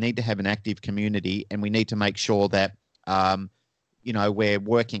other. We need to have an active community, and we need to make sure that, we're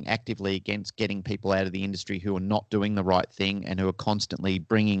working actively against getting people out of the industry who are not doing the right thing and who are constantly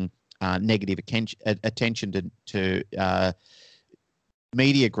bringing negative attention to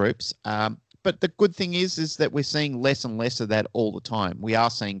media groups. But the good thing is that we're seeing less and less of that all the time. We are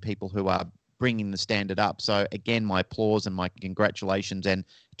seeing people who are bringing the standard up. So again, my applause and my congratulations and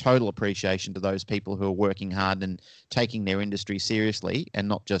total appreciation to those people who are working hard and taking their industry seriously, and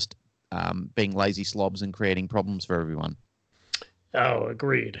not just being lazy slobs and creating problems for everyone. Oh,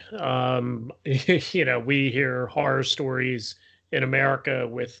 agreed. We hear horror stories in America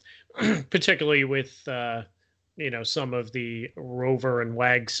with, particularly with, some of the rover and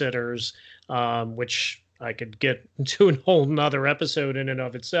wag sitters, which I could get into a whole nother episode in and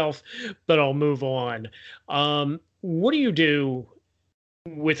of itself, but I'll move on. What do you do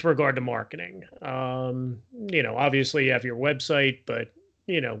with regard to marketing? Obviously you have your website, but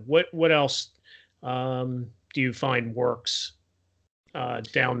what else do you find works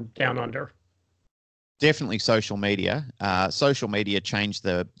down under? Definitely social media. Social media changed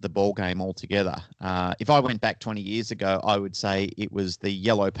the ball game altogether. If I went back 20 years ago, I would say it was the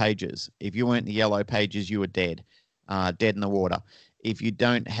yellow pages. If you weren't in the yellow pages, you were dead in the water. If you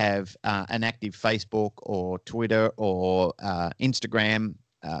don't have an active Facebook or Twitter or Instagram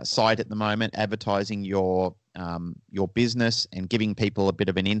site at the moment, advertising your business and giving people a bit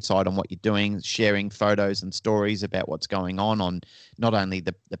of an insight on what you're doing, sharing photos and stories about what's going on not only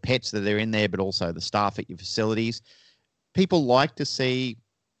the pets that are in there, but also the staff at your facilities. People like to see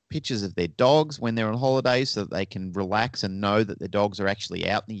pictures of their dogs when they're on holidays so that they can relax and know that their dogs are actually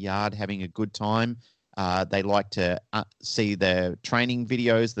out in the yard having a good time. They like to see the training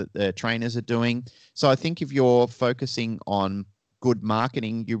videos that the trainers are doing. So I think if you're focusing on good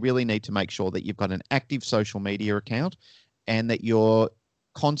marketing, you really need to make sure that you've got an active social media account and that you're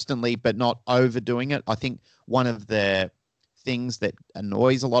constantly, but not overdoing it. I think one of the things that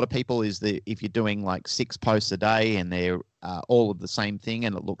annoys a lot of people is that if you're doing like 6 posts a day and they're all of the same thing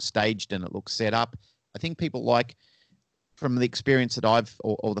and it looks staged and it looks set up, I think people like, from the experience that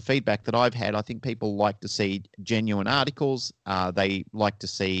or the feedback that I've had, I think people like to see genuine articles. They like to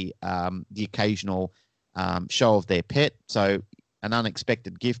see the occasional show of their pet. So an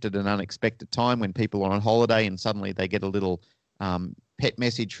unexpected gift at an unexpected time when people are on holiday and suddenly they get a little pet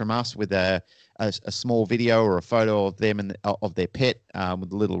message from us with a small video or a photo of them and of their pet,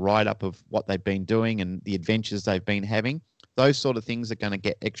 with a little write-up of what they've been doing and the adventures they've been having. Those sort of things are going to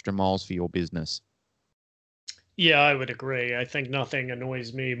get extra miles for your business. Yeah, I would agree. I think nothing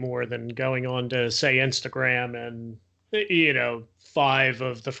annoys me more than going on to, say, Instagram and, 5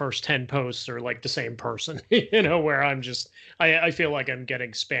 of the first 10 posts are like the same person, where I feel like I'm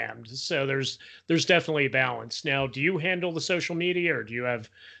getting spammed. So there's definitely a balance. Now, do you handle the social media, or do you have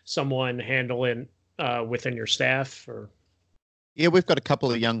someone handle it within your staff? Or? Yeah, we've got a couple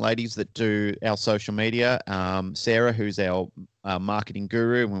of young ladies that do our social media. Sarah, who's our marketing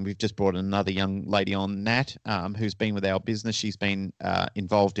guru, and we've just brought another young lady on, Nat, who's been with our business. She's been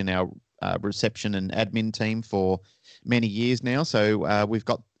involved in our reception and admin team for many years now. So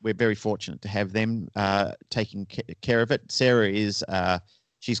we're very fortunate to have them taking care of it. Sarah is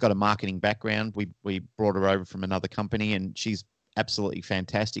she's got a marketing background. We brought her over from another company, and she's absolutely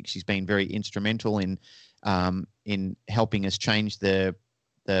fantastic. She's been very instrumental in helping us change the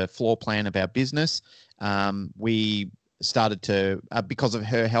floor plan of our business. We started to, because of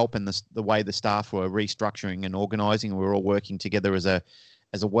her help and the way the staff were restructuring and organising, we were all working together as a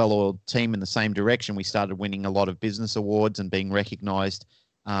well-oiled team in the same direction. We started winning a lot of business awards and being recognised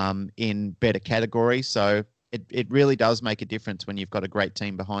in better categories. So it really does make a difference when you've got a great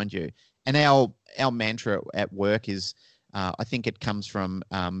team behind you. And our mantra at work is, I think it comes from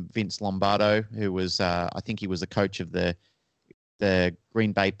Vince Lombardo, who was, I think he was a coach of the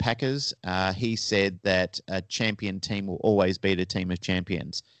Green Bay Packers. He said that a champion team will always beat a team of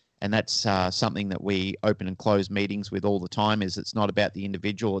champions. And that's something that we open and close meetings with all the time, is it's not about the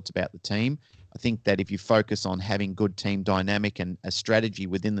individual, it's about the team. I think that if you focus on having good team dynamic and a strategy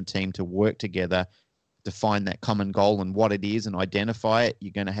within the team to work together to find that common goal and what it is and identify it,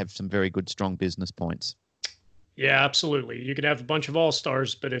 you're going to have some very good, strong business points. Yeah, absolutely. You could have a bunch of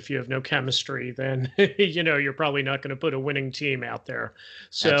all-stars, but if you have no chemistry, then, you're probably not going to put a winning team out there.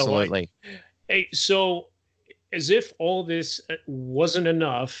 So, absolutely. Hey, so as if all this wasn't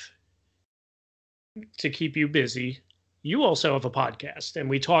enough to keep you busy, you also have a podcast, and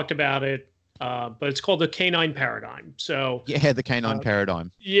we talked about it, but it's called the Canine Paradigm. So yeah, the Canine Paradigm.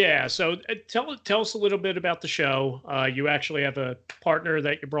 Yeah. So tell us a little bit about the show. You actually have a partner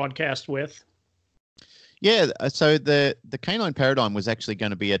that you broadcast with. Yeah, so the Canine Paradigm was actually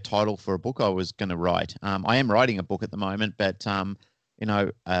going to be a title for a book I was going to write. I am writing a book at the moment, but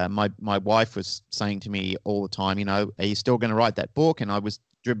my wife was saying to me all the time, are you still going to write that book? And I was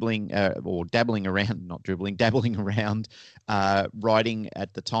dabbling around writing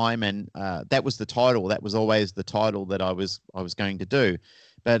at the time, and that was the title. That was always the title that I was going to do.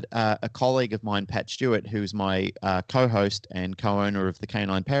 But a colleague of mine, Pat Stewart, who's my co-host and co-owner of the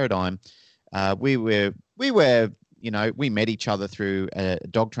Canine Paradigm, we met each other through a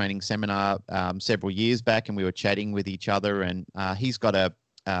dog training seminar several years back, and we were chatting with each other. And he's got a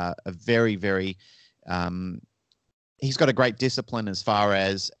very, very he's got a great discipline as far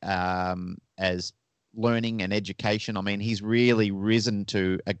as learning and education. I mean, he's really risen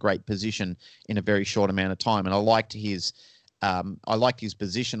to a great position in a very short amount of time. And I liked his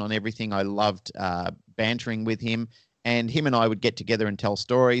position on everything. I loved bantering with him. And him and I would get together and tell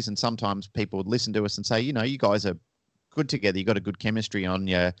stories, and sometimes people would listen to us and say, you guys are good together. You got a good chemistry on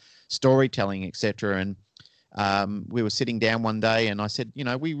your storytelling, etc. And we were sitting down one day, and I said,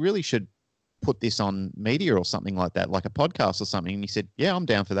 we really should put this on media or something like that, like a podcast or something. And he said, yeah, I'm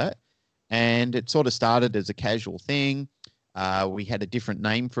down for that. And it sort of started as a casual thing. We had a different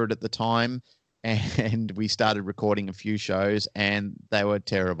name for it at the time, and we started recording a few shows, and they were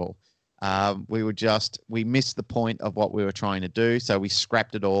terrible. We missed the point of what we were trying to do, so we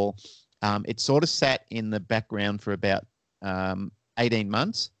scrapped it all. It sort of sat in the background for about 18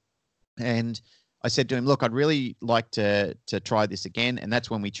 months, and I said to him, look, I'd really like to try this again, and that's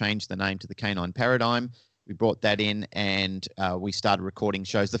when we changed the name to the Canine Paradigm. We brought that in, and we started recording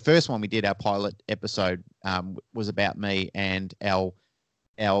shows. The first one we did, our pilot episode, was about me, and our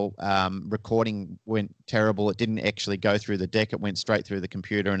recording went terrible. It didn't actually go through the deck. It went straight through the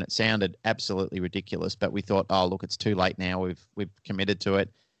computer, and it sounded absolutely ridiculous. But we thought, oh, look, it's too late now. We've committed to it.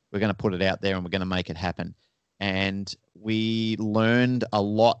 We're going to put it out there, and we're going to make it happen. And we learned a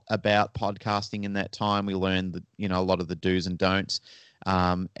lot about podcasting in that time. We learned a lot of the do's and don'ts.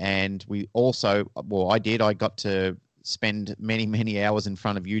 And we also, I got to spend many, many hours in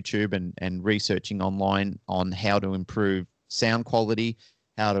front of YouTube and researching online on how to improve sound quality,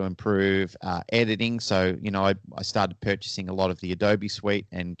 how to improve editing. So, I started purchasing a lot of the Adobe suite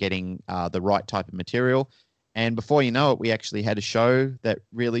and getting the right type of material. And before you know it, we actually had a show that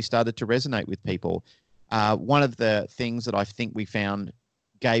really started to resonate with people. one of the things that I think we found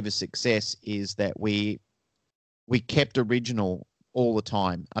gave us success is that we kept original all the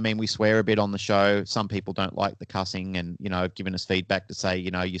time. I mean, we swear a bit on the show. Some people don't like the cussing and, have given us feedback to say,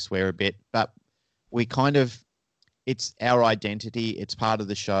 you swear a bit, but we it's our identity. It's part of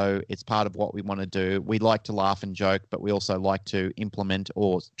the show. It's part of what we want to do. We like to laugh and joke, but we also like to implement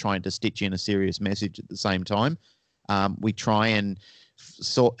or trying to stitch in a serious message at the same time. We try and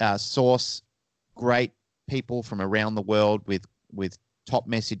source great people from around the world with top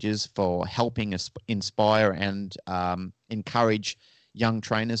messages for helping us inspire and encourage young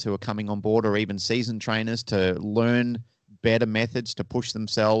trainers who are coming on board, or even seasoned trainers, to learn better methods to push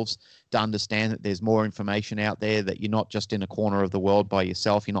themselves, to understand that there's more information out there, that you're not just in a corner of the world by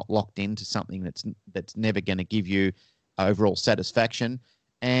yourself. You're not locked into something that's never going to give you overall satisfaction.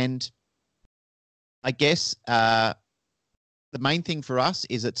 And I guess the main thing for us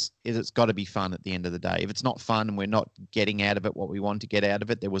is it's got to be fun at the end of the day. If it's not fun and we're not getting out of it what we want to get out of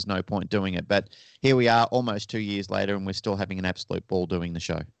it, there was no point doing it. But here we are almost 2 years later, and we're still having an absolute ball doing the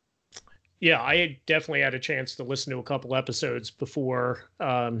show. Yeah, I definitely had a chance to listen to a couple episodes before,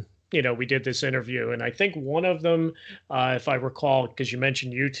 we did this interview. And I think one of them, if I recall, because you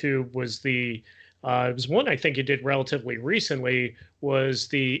mentioned YouTube, was it was one I think you did relatively recently,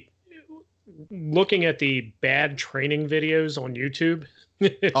 was looking at the bad training videos on YouTube.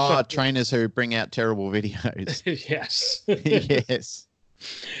 Trainers who bring out terrible videos. Yes. Yes.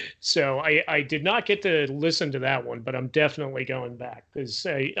 So I did not get to listen to that one, but I'm definitely going back, because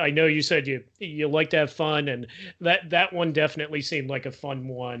I know you said you like to have fun, and that one definitely seemed like a fun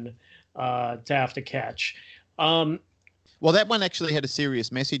one to have to catch. Well, that one actually had a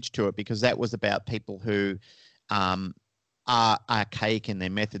serious message to it, because that was about people who are archaic in their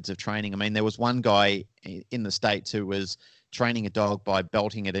methods of training. I mean, there was one guy in the States who was training a dog by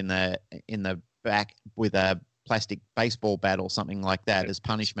belting it in the back with a plastic baseball bat or something like that as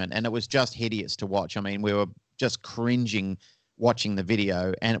punishment. And it was just hideous to watch. I mean, we were just cringing watching the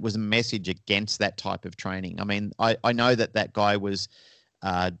video, and it was a message against that type of training. I mean, I know that guy was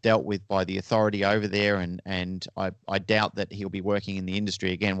dealt with by the authority over there, and I doubt that he'll be working in the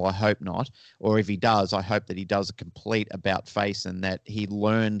industry again. Well, I hope not. Or if he does, I hope that he does a complete about face, and that he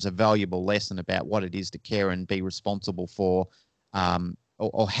learns a valuable lesson about what it is to care and be responsible for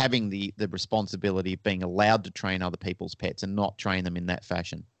or having the responsibility of being allowed to train other people's pets and not train them in that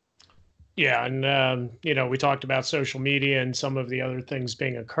fashion. Yeah, and we talked about social media and some of the other things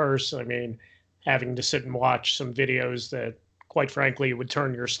being a curse. I mean, having to sit and watch some videos that, quite frankly, would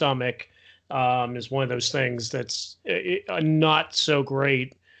turn your stomach is one of those things that's a not so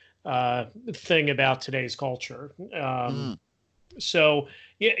great thing about today's culture. So,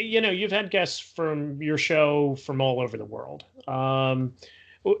 you've had guests from your show from all over the world.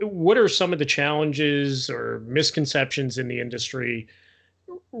 What are some of the challenges or misconceptions in the industry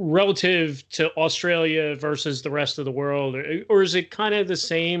relative to Australia versus the rest of the world? Or is it kind of the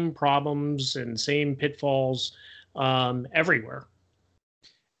same problems and same pitfalls everywhere?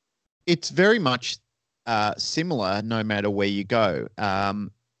 It's very much similar no matter where you go. Every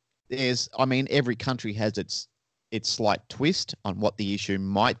country has its slight twist on what the issue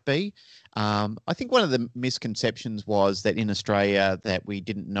might be. I think one of the misconceptions was that in Australia that we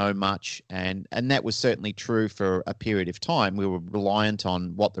didn't know much, and that was certainly true for a period of time. We were reliant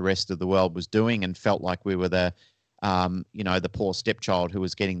on what the rest of the world was doing and felt like we were the poor stepchild who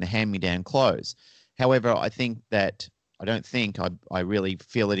was getting the hand-me-down clothes. However, I really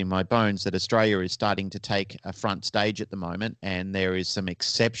feel it in my bones that Australia is starting to take a front stage at the moment, and there is some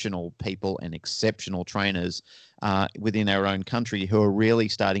exceptional people and exceptional trainers within our own country who are really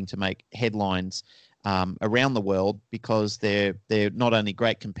starting to make headlines around the world, because they're not only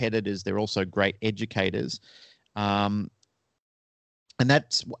great competitors, they're also great educators. And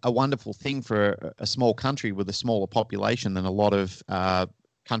that's a wonderful thing for a small country with a smaller population than a lot of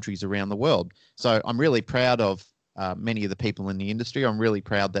countries around the world. So I'm really proud of many of the people in the industry. I'm really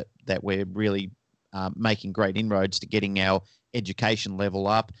proud that we're really making great inroads to getting our education level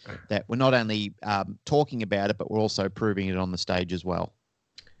up, that we're not only talking about it, but we're also proving it on the stage as well.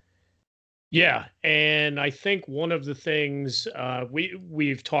 Yeah, and I think one of the things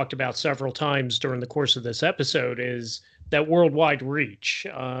we've talked about several times during the course of this episode is that worldwide reach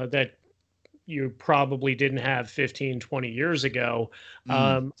that you probably didn't have 15, 20 years ago.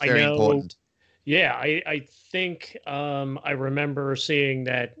 Very important. Yeah, I think I remember seeing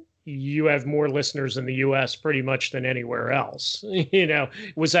that you have more listeners in the U.S. pretty much than anywhere else.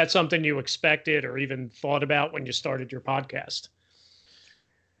 Was that something you expected or even thought about when you started your podcast?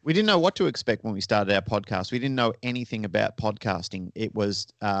 We didn't know what to expect when we started our podcast. We didn't know anything about podcasting. It was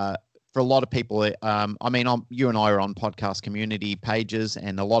for a lot of people, you and I are on podcast community pages,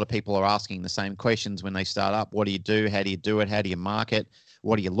 and a lot of people are asking the same questions when they start up. What do you do? How do you do it? How do you market?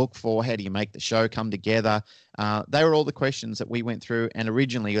 What do you look for? How do you make the show come together? They were all the questions that we went through. And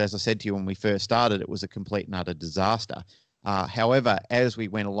originally, as I said to you when we first started, it was a complete and utter disaster. However, as we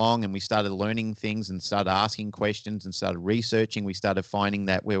went along and we started learning things and started asking questions and started researching, we started finding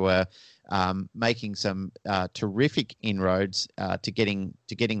that we were making some terrific inroads to getting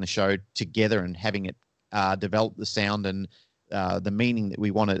the show together and having it develop the sound and the meaning that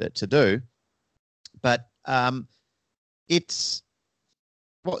we wanted it to do. But it's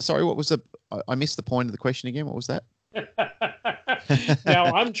what was I missed the point of the question again. What was that? Now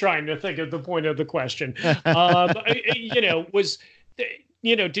I'm trying to think of the point of the question.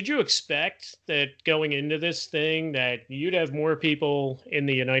 Did you expect that going into this thing that you'd have more people in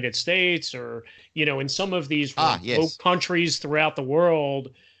the United States or, in some of these yes. countries throughout the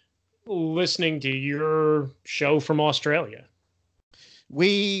world listening to your show from Australia?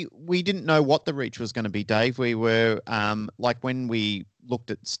 We didn't know what the reach was going to be, Dave. We were when we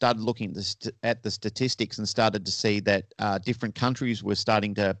started looking at the statistics and started to see that different countries were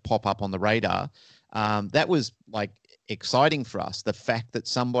starting to pop up on the radar. That was exciting for us. The fact that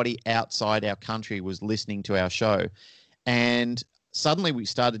somebody outside our country was listening to our show, and suddenly we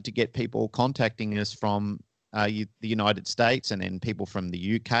started to get people contacting us from the United States, and then people from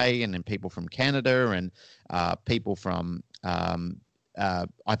the UK, and then people from Canada, and people from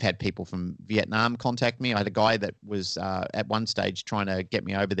I've had people from Vietnam contact me. I had a guy that was at one stage trying to get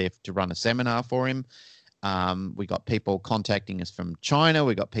me over there to run a seminar for him. We got people contacting us from China.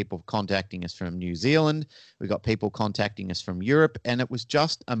 We got people contacting us from New Zealand. We got people contacting us from Europe. And it was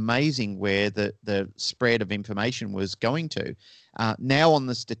just amazing where the spread of information was going to. Now on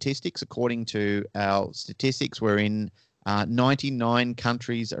the statistics, according to our statistics, we're in 99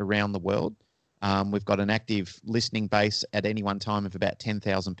 countries around the world. We've got an active listening base at any one time of about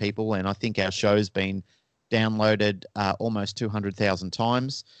 10,000 people, and I think our show's been downloaded almost 200,000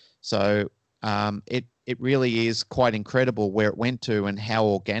 times. So it really is quite incredible where it went to and how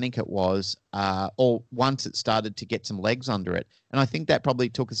organic it was once it started to get some legs under it. And I think that probably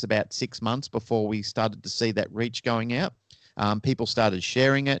took us about 6 months before we started to see that reach going out. People started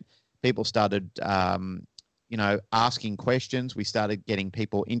sharing it. People started asking questions. We started getting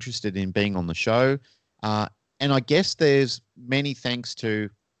people interested in being on the show. And I guess there's many thanks to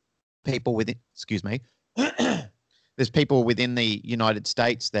people within, there's people within the United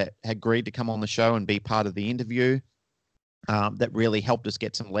States that had agreed to come on the show and be part of the interview that really helped us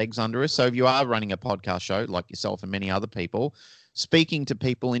get some legs under us. So if you are running a podcast show like yourself and many other people, speaking to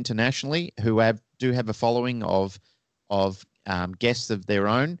people internationally who do have a following of guests of their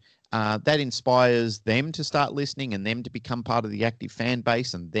own, that inspires them to start listening and them to become part of the active fan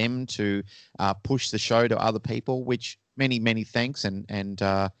base and them to push the show to other people, which many, many thanks and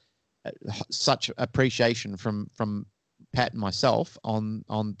such appreciation from Pat and myself on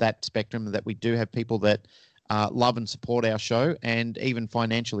that spectrum, that we do have people that love and support our show and even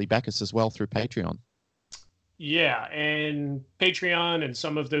financially back us as well through Patreon. Yeah, and Patreon and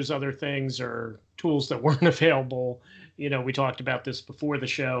some of those other things are tools that weren't available. We talked about this before the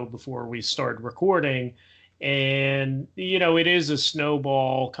show, before we started recording. And, it is a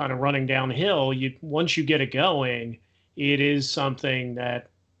snowball kind of running downhill. Once you get it going, it is something that,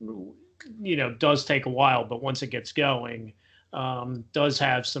 does take a while. But once it gets going, does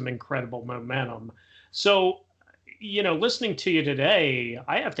have some incredible momentum. So, listening to you today,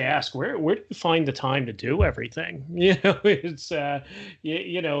 I have to ask, where do you find the time to do everything? It's,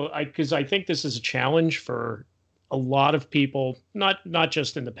 because I think this is a challenge for a lot of people, not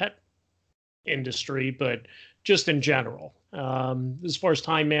just in the pet industry, but just in general, as far as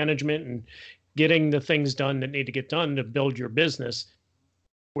time management and getting the things done that need to get done to build your business.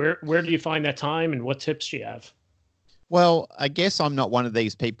 Where do you find that time, and what tips do you have? Well, I guess I'm not one of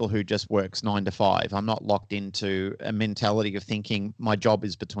these people who just works 9 to 5. I'm not locked into a mentality of thinking my job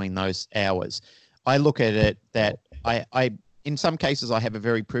is between those hours. I look at it that I in some cases, I have a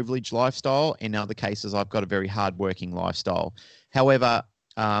very privileged lifestyle. In other cases, I've got a very hardworking lifestyle. However,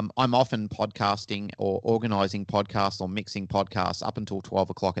 I'm often podcasting or organizing podcasts or mixing podcasts up until 12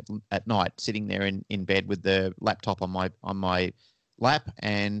 o'clock at night, sitting there in bed with the laptop on my lap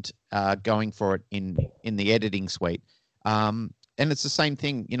and going for it in the editing suite. And it's the same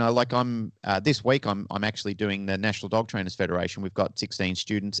thing, I'm this week I'm actually doing the National Dog Trainers Federation. We've got 16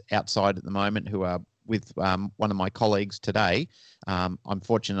 students outside at the moment who are with one of my colleagues today. I'm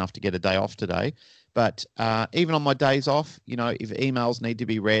fortunate enough to get a day off today. But even on my days off, if emails need to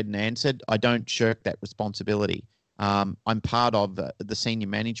be read and answered, I don't shirk that responsibility. I'm part of the senior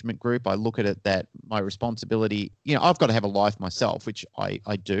management group. I look at it that my responsibility, I've got to have a life myself, which I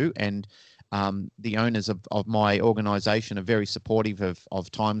do. And the owners of my organization are very supportive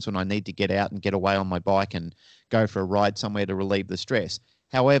of times when I need to get out and get away on my bike and go for a ride somewhere to relieve the stress.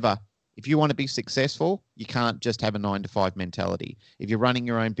 However, if you want to be successful, you can't just have a 9-to-5 mentality. If you're running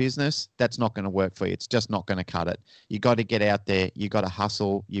your own business, that's not going to work for you. It's just not going to cut it. You got to get out there. You got to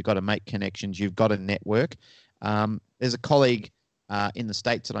hustle. You got to make connections. You've got to network. There's a colleague in the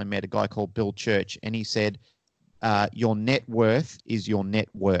States that I met, a guy called Bill Church, and he said, your net worth is your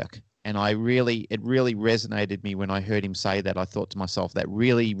network. And it really resonated with me when I heard him say that. I thought to myself, that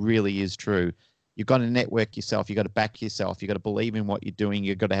really, really is true. You've got to network yourself. You've got to back yourself. You've got to believe in what you're doing.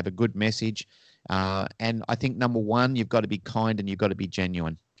 You've got to have a good message. And I think, number one, you've got to be kind and you've got to be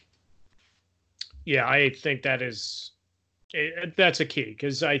genuine. Yeah, I think that's a key,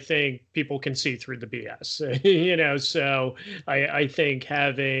 because I think people can see through the BS, so I think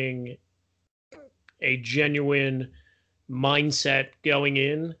having a genuine mindset going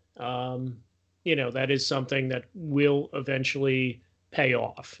in, that is something that will eventually pay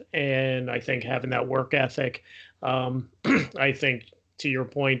off. And I think having that work ethic, I think, to your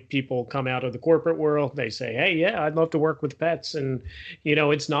point, people come out of the corporate world, they say, hey, yeah, I'd love to work with pets. And,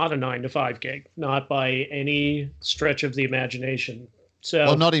 it's not a 9-to-5 gig, not by any stretch of the imagination. So,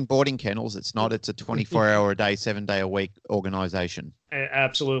 well, not in boarding kennels. It's not. It's a 24-hour a day, 7-day a week organization.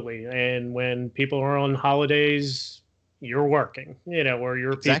 Absolutely. And when people are on holidays, you're working, or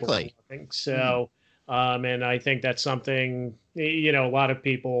your people are working. So, and I think that's something, a lot of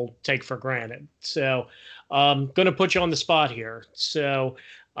people take for granted. So I'm going to put you on the spot here. So,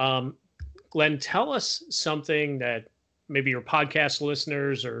 Glenn, tell us something that maybe your podcast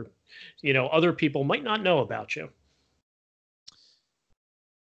listeners or, other people might not know about you.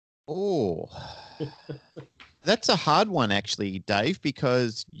 Oh, that's a hard one, actually, Dave,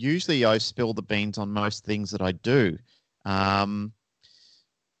 because usually I spill the beans on most things that I do. I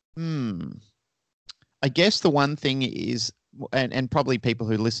guess the one thing is, and probably people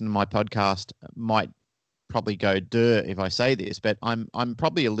who listen to my podcast might probably go, duh, if I say this, but I'm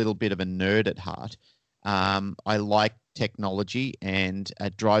probably a little bit of a nerd at heart. I like technology, and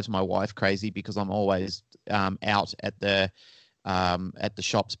it drives my wife crazy because I'm always out at the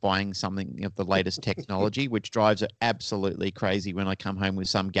shops buying something of the latest technology, which drives her absolutely crazy when I come home with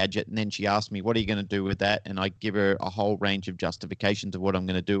some gadget. And then she asks me, what are you going to do with that? And I give her a whole range of justifications of what I'm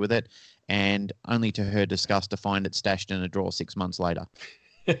going to do with it. And only to her disgust to find it stashed in a drawer 6 months later.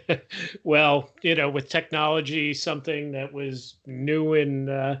 Well, with technology, something that was new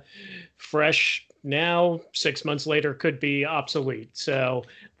and fresh now, 6 months later could be obsolete. So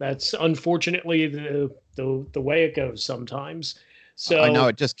that's unfortunately the way it goes sometimes. So I know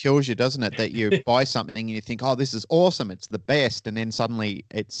it just kills you, doesn't it? That you buy something and you think, oh, this is awesome, it's the best. And then suddenly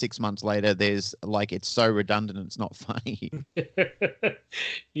it's 6 months later, there's it's so redundant, it's not funny.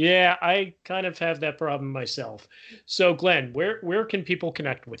 Yeah, I kind of have that problem myself. So Glenn, where can people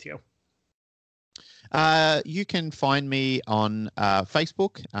connect with you? You can find me on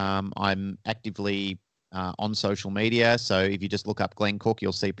Facebook. I'm actively on social media. So if you just look up Glenn Cook,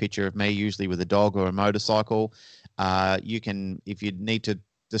 you'll see a picture of me, usually with a dog or a motorcycle. You can, if you need to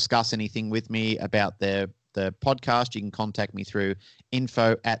discuss anything with me about the podcast, you can contact me through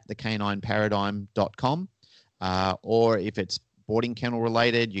info@thecanineparadigm.com. Or if it's boarding kennel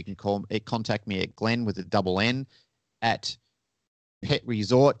related, you can contact me at Glenn with a double N at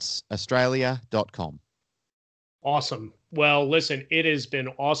petresortsaustralia.com. Awesome. Well, listen, it has been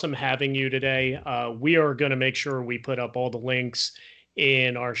awesome having you today. We are going to make sure we put up all the links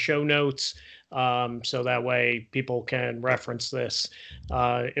in our show notes, so that way people can reference this.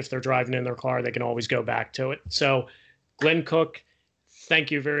 If they're driving in their car, they can always go back to it. So, Glenn Cook,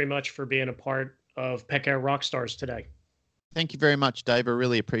 thank you very much for being a part of Pet Care Rockstars today. Thank you very much, Dave. I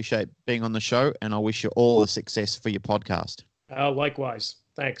really appreciate being on the show, and I wish you all the success for your podcast. Likewise.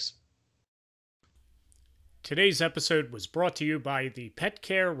 Thanks. Today's episode was brought to you by the Pet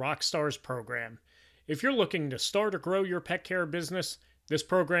Care Rockstars program. If you're looking to start or grow your pet care business, this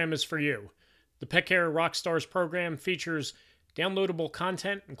program is for you. The Pet Care Rockstars program features downloadable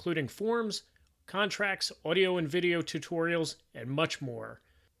content, including forms, contracts, audio and video tutorials, and much more.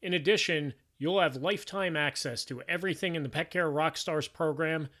 In addition, you'll have lifetime access to everything in the Pet Care Rockstars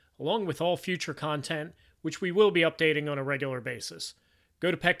program, along with all future content, which we will be updating on a regular basis.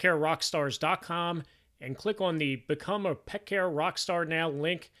 Go to petcarerockstars.com and click on the Become a Pet Care Rockstar Now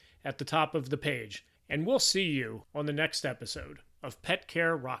link at the top of the page. And we'll see you on the next episode of Pet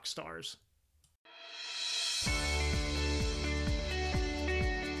Care Rockstars.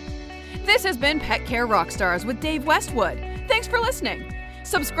 This has been Pet Care Rockstars with Dave Westwood. Thanks for listening.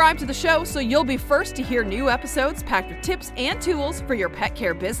 Subscribe to the show so you'll be first to hear new episodes packed with tips and tools for your pet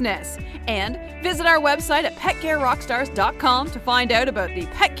care business. And visit our website at petcarerockstars.com to find out about the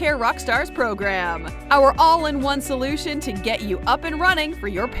Pet Care Rockstars program, our all-in-one solution to get you up and running for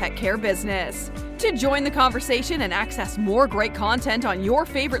your pet care business. To join the conversation and access more great content on your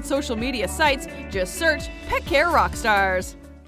favorite social media sites, just search Pet Care Rockstars.